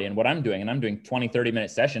my body and what I'm doing. And I'm doing 20,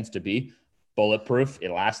 30-minute sessions to be bulletproof,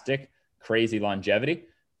 elastic, crazy longevity.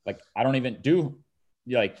 Like, I don't even do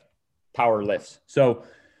like power lifts. So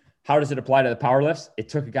how does it apply to the power lifts? It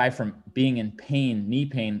took a guy from being in pain, knee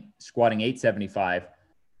pain, squatting 875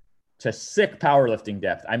 to sick powerlifting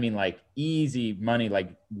depth. I mean, like easy money,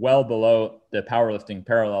 like well below the powerlifting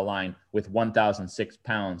parallel line with 1,006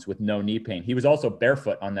 pounds with no knee pain. He was also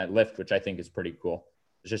barefoot on that lift, which I think is pretty cool.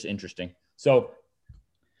 It's just interesting. So,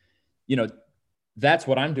 that's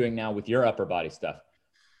what I'm doing now with your upper body stuff.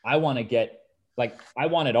 I want to get like I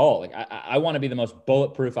want it all. Like I want to be the most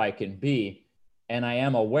bulletproof I can be. And I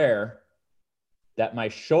am aware that my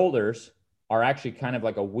shoulders are actually kind of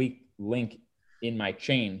like a weak link in my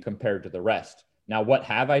chain compared to the rest. Now, what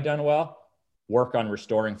have I done well? Work on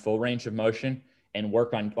restoring full range of motion and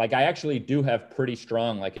work on, like, I actually do have pretty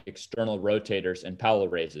strong, like, external rotators and Powell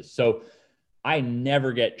raises. So I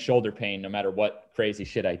never get shoulder pain no matter what crazy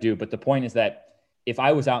shit I do. But the point is that if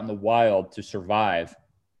I was out in the wild to survive,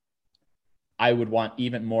 I would want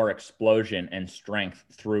even more explosion and strength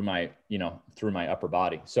through my, through my upper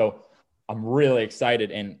body. So I'm really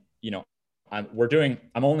excited. And, I'm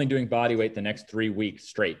only doing body weight the next 3 weeks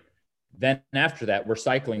straight. Then after that, we're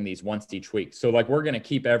cycling these once each week. So like, we're going to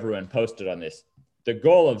keep everyone posted on this. The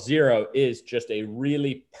goal of zero is just a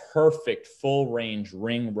really perfect full range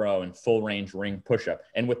ring row and full range ring push-up.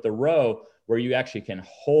 And with the row where you actually can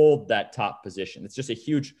hold that top position, it's just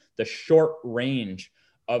the short range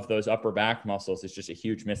of those upper back muscles is just a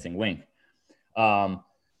huge missing link.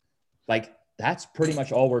 Like that's pretty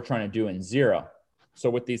much all we're trying to do in zero. So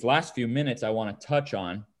with these last few minutes, I want to touch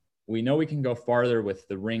on, we know we can go farther with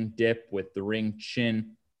the ring dip, with the ring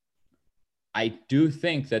chin. I do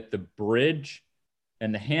think that the bridge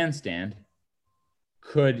and the handstand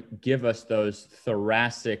could give us those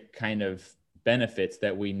thoracic kind of benefits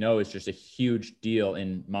that we know is just a huge deal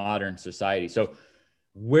in modern society. So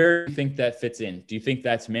where do you think that fits in? Do you think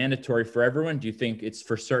that's mandatory for everyone? Do you think it's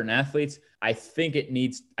for certain athletes? I think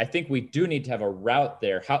we do need to have a route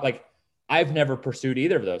there. I've never pursued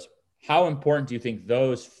either of those. How important do you think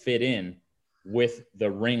those fit in with the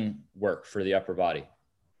ring work for the upper body?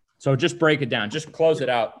 So just break it down. Just close it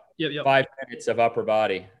out. Yep. 5 minutes of upper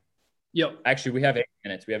body. Yep. Actually, we have 8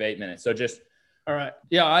 minutes. So just. All right.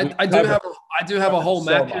 Yeah, I do have a whole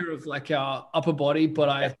map here of like our upper body,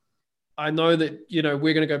 but I know that,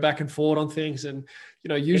 we're going to go back and forward on things. And,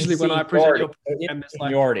 usually when I present your program, it's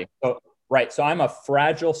seniority. Right. So I'm a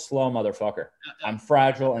fragile, slow motherfucker. I'm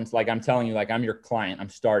fragile. And it's like, I'm telling you, like, I'm your client. I'm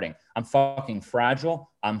starting. I'm fucking fragile.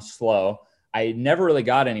 I'm slow. I never really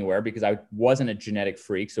got anywhere because I wasn't a genetic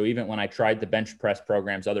freak. So even when I tried the bench press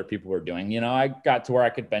programs other people were doing, I got to where I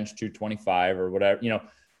could bench 225 or whatever.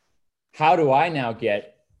 How do I now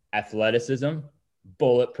get athleticism,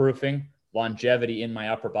 bulletproofing, longevity in my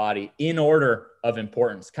upper body in order of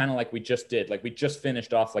importance? Kind of like we just did. Like we just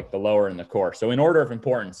finished off like the lower and the core. So in order of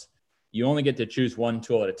importance, you only get to choose one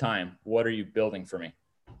tool at a time. What are you building for me?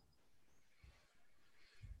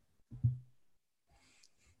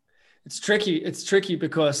 It's tricky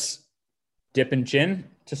because dip and chin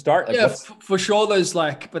to start. For sure.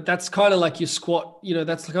 But that's kind of like your squat,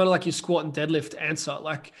 that's kind of like your squat and deadlift answer.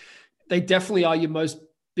 Like they definitely are your most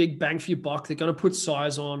big bang for your buck. They're going to put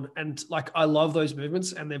size on. And like, I love those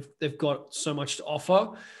movements and they've got so much to offer.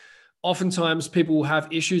 Oftentimes people will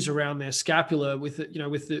have issues around their scapula with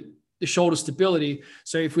the shoulder stability.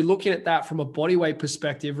 So if we're looking at that from a body weight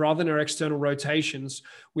perspective, rather than our external rotations,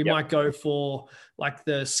 we might go for like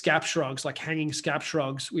the scap shrugs, like hanging scap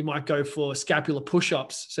shrugs. We might go for scapular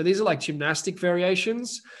push-ups. So these are like gymnastic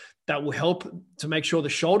variations that will help to make sure the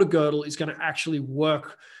shoulder girdle is going to actually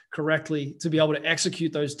work correctly to be able to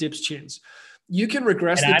execute those dips, chins. You can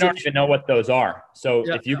regress. And I don't even know what those are. So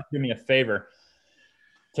if you could do me a favor,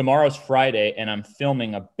 tomorrow's Friday and I'm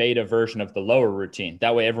filming a beta version of the lower routine.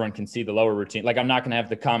 That way everyone can see the lower routine. Like I'm not going to have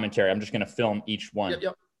the commentary. I'm just going to film each one.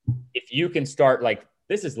 Yep. If you can start, like,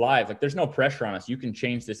 this is live, like there's no pressure on us. You can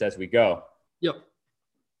change this as we go. Yep.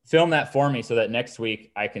 Film that for me so that next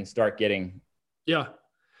week I can start getting.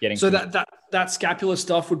 So that scapular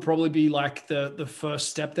stuff would probably be like the first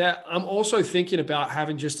step there. I'm also thinking about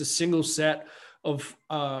having just a single set of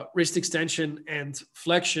wrist extension and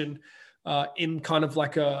flexion in kind of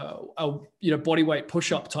like a body weight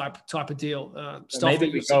push-up type of deal. Stuff maybe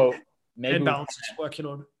that we go, hand balance is working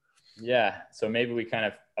on. Yeah. So maybe we kind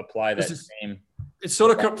of apply that same. It's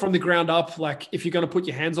sort of come from the ground up. Like if you're going to put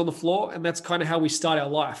your hands on the floor, and that's kind of how we start our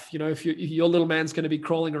life. If your little man's going to be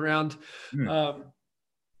crawling around,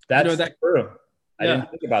 that's true. I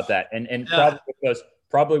didn't think about that. And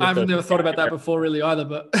probably with I've never thought about that before really either,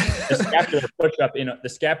 but the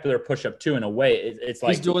scapular push-up too, in a way, it's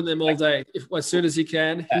like he's doing them all day. As soon as he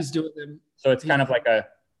can, he's doing them. So it's kind of like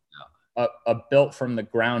a built from the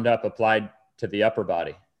ground up applied to the upper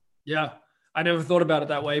body. Yeah. I never thought about it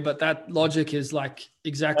that way, but that logic is like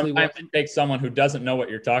exactly what it takes someone who doesn't know what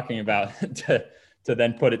you're talking about to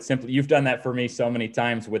then put it simply. You've done that for me so many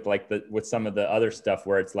times with with some of the other stuff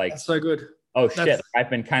where it's like, that's so good. Oh shit. I've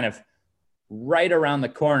been kind of right around the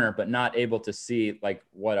corner, but not able to see like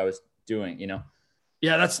what I was doing,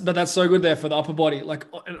 Yeah, that's so good there for the upper body. Like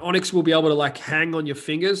an Onyx will be able to like hang on your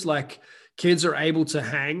fingers. Like kids are able to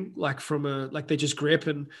hang like like they just grip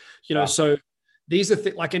and, Wow. so these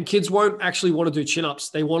are and kids won't actually want to do chin-ups.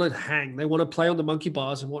 They want to hang. They want to play on the monkey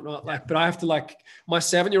bars and whatnot. But I have to my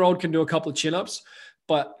 7-year-old can do a couple of chin-ups,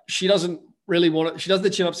 but she doesn't really want it. She does the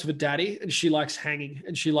chin-ups for daddy and she likes hanging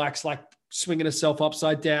and she likes swinging herself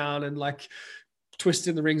upside down and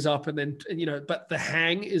twisting the rings up. And then, but the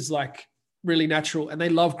hang is really natural and they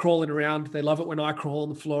love crawling around. They love it when I crawl on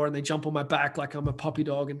the floor and they jump on my back like I'm a puppy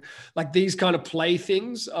dog. And these kind of play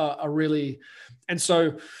things are really, and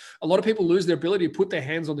so a lot of people lose their ability to put their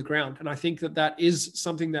hands on the ground. And I think that is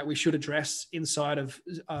something that we should address inside of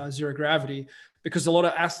zero gravity, because a lot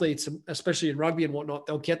of athletes, especially in rugby and whatnot,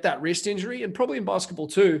 they'll get that wrist injury and probably in basketball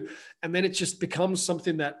too. And then it just becomes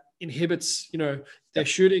something that inhibits, their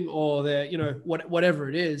shooting or their, whatever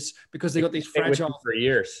it is, because they got these fragile for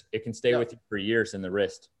years. It can stay with you for years in the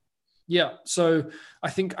wrist. Yeah. So I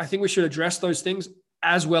think we should address those things,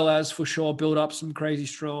 as well as for sure build up some crazy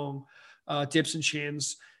strong dips and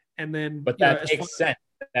chins. And then, but that makes sense.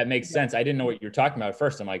 That makes sense. I didn't know what you were talking about at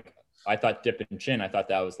first. I'm like, I thought dip and chin. I thought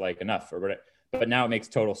that was enough or whatever. But now it makes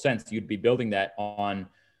total sense. You'd be building that on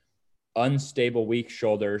unstable, weak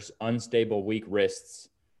shoulders, unstable, weak wrists.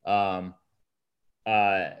 Is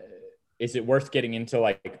it worth getting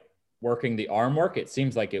into working the arm work? It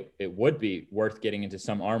seems like it would be worth getting into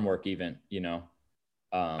some arm work even, it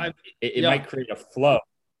might create a flow.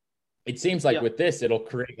 It seems like with this, it'll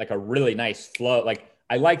create a really nice flow.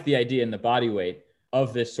 I like the idea in the body weight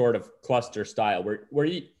of this sort of cluster style where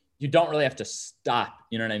you don't really have to stop,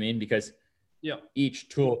 you know what I mean? Because each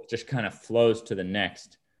tool just kind of flows to the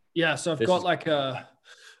next. Yeah. So I've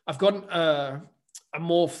got a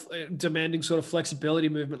more demanding sort of flexibility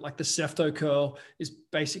movement. Like the Sefto curl is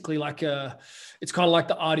basically it's kind of like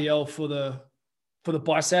the RDL for the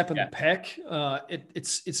bicep and the pec.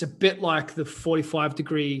 It's a bit like the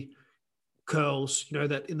 45-degree curls,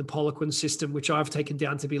 that in the Poliquin system, which I've taken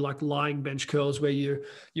down to be like lying bench curls, where you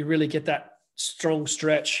really get that strong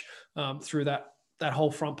stretch through that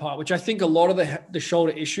whole front part, which I think a lot of the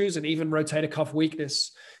shoulder issues and even rotator cuff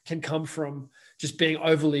weakness can come from just being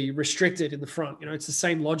overly restricted in the front. It's the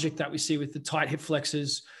same logic that we see with the tight hip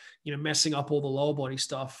flexors, messing up all the lower body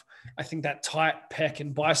stuff. I think that tight pec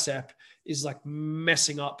and bicep is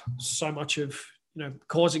messing up so much of,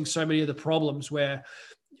 causing so many of the problems, where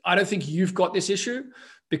I don't think you've got this issue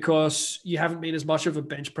because you haven't been as much of a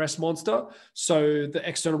bench press monster. So the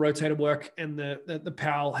external rotator work and the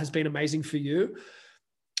PAL has been amazing for you.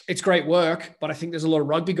 It's great work, but I think there's a lot of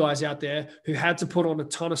rugby guys out there who had to put on a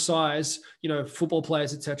ton of size, football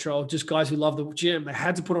players, etc., or just guys who love the gym. They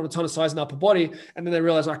had to put on a ton of size in upper body, and then they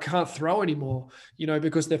realize I can't throw anymore,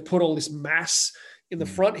 because they've put all this mass in the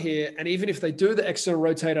front here. And even if they do the external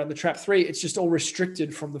rotator and the trap 3, it's just all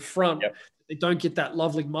restricted from the front. Yep. They don't get that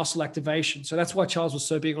lovely muscle activation. So that's why Charles was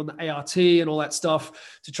so big on the ART and all that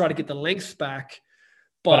stuff to try to get the length back.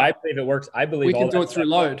 But I believe it works. I believe we can do it through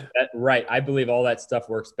load. Right. I believe all that stuff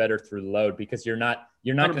works better through load, because you're not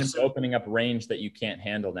going to be 100%. opening up range that you can't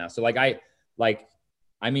handle now. So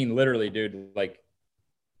I mean, literally, dude,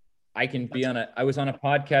 I can be I was on a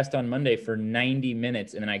podcast on Monday for 90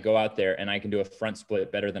 minutes and then I go out there and I can do a front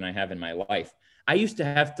split better than I have in my life. I used to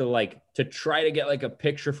have to to try to get a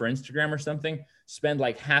picture for Instagram or something, spend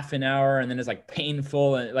half an hour, and then it's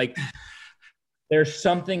painful. And there's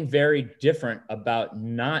something very different about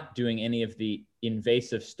not doing any of the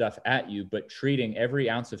invasive stuff at you, but treating every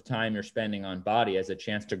ounce of time you're spending on body as a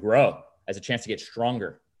chance to grow, as a chance to get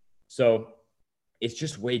stronger. So it's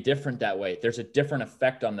just way different that way. There's a different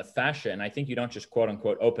effect on the fascia. And I think you don't just quote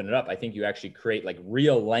unquote open it up. I think you actually create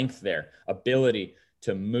real length there, ability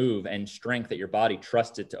to move and strength that your body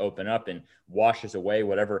trusted to open up and washes away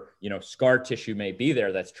whatever, scar tissue may be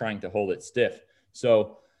there that's trying to hold it stiff.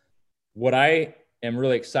 So what I am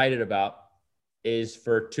really excited about is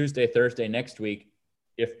for Tuesday, Thursday next week,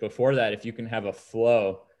 if you can have a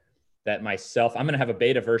flow that I'm going to have a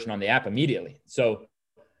beta version on the app immediately. So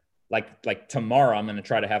like tomorrow, I'm going to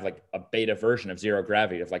try to have a beta version of zero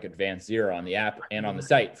gravity, of advanced zero on the app and on the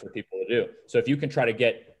site for people to do. So if you can try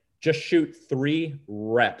to just shoot 3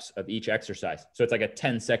 reps of each exercise. So it's a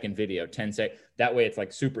 10-second video, 10 sec. That way it's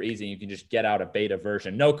super easy. You can just get out a beta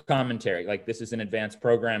version, no commentary. This is an advanced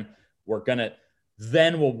program. We'll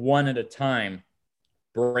one at a time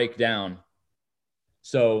break down.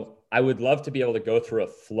 So I would love to be able to go through a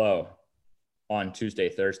flow on Tuesday,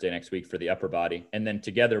 Thursday next week for the upper body. And then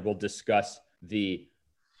together we'll discuss the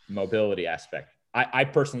mobility aspect. I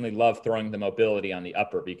personally love throwing the mobility on the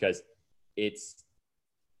upper because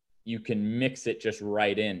you can mix it just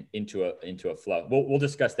right into a flow. We'll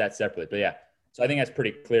discuss that separately, but yeah. So I think that's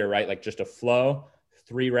pretty clear, right? Just a flow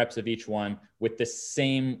 3 reps of each one with the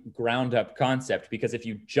same ground up concept. Because if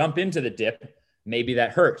you jump into the dip, maybe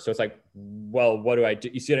that hurts. So it's like, well, what do I do?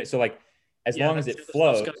 You see what I, so like, as long as it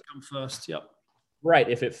flows, it's going to come first. Yep. Right.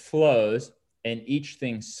 If it flows and each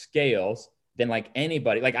thing scales, then like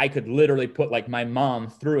anybody, like I could literally put like my mom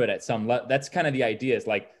through it at some level. That's kind of the idea, is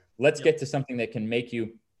like, let's get to something that can make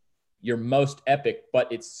you your most epic,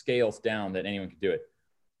 but it scales down that anyone can do it.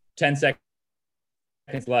 10 seconds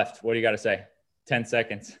left. What do you got to say? 10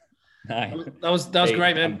 seconds. 9. That was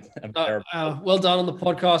great, man. Well done on the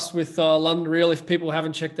podcast with London Real. If people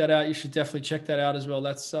haven't checked that out, you should definitely check that out as well.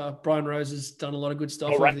 That's Brian Rose has done a lot of good stuff.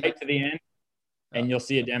 Go right to the end, and you'll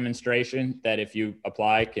see a demonstration that if you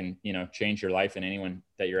apply can, change your life and anyone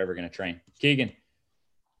that you're ever going to train. Keegan,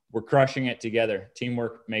 we're crushing it together.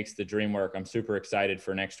 Teamwork makes the dream work. I'm super excited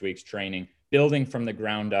for next week's training, building from the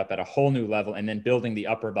ground up at a whole new level, and then building the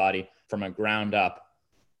upper body from a ground up.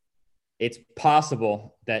 It's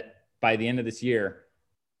possible that by the end of this year,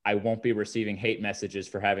 I won't be receiving hate messages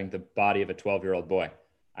for having the body of a 12-year-old boy.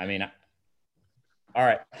 I mean, all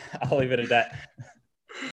right, I'll leave it at that.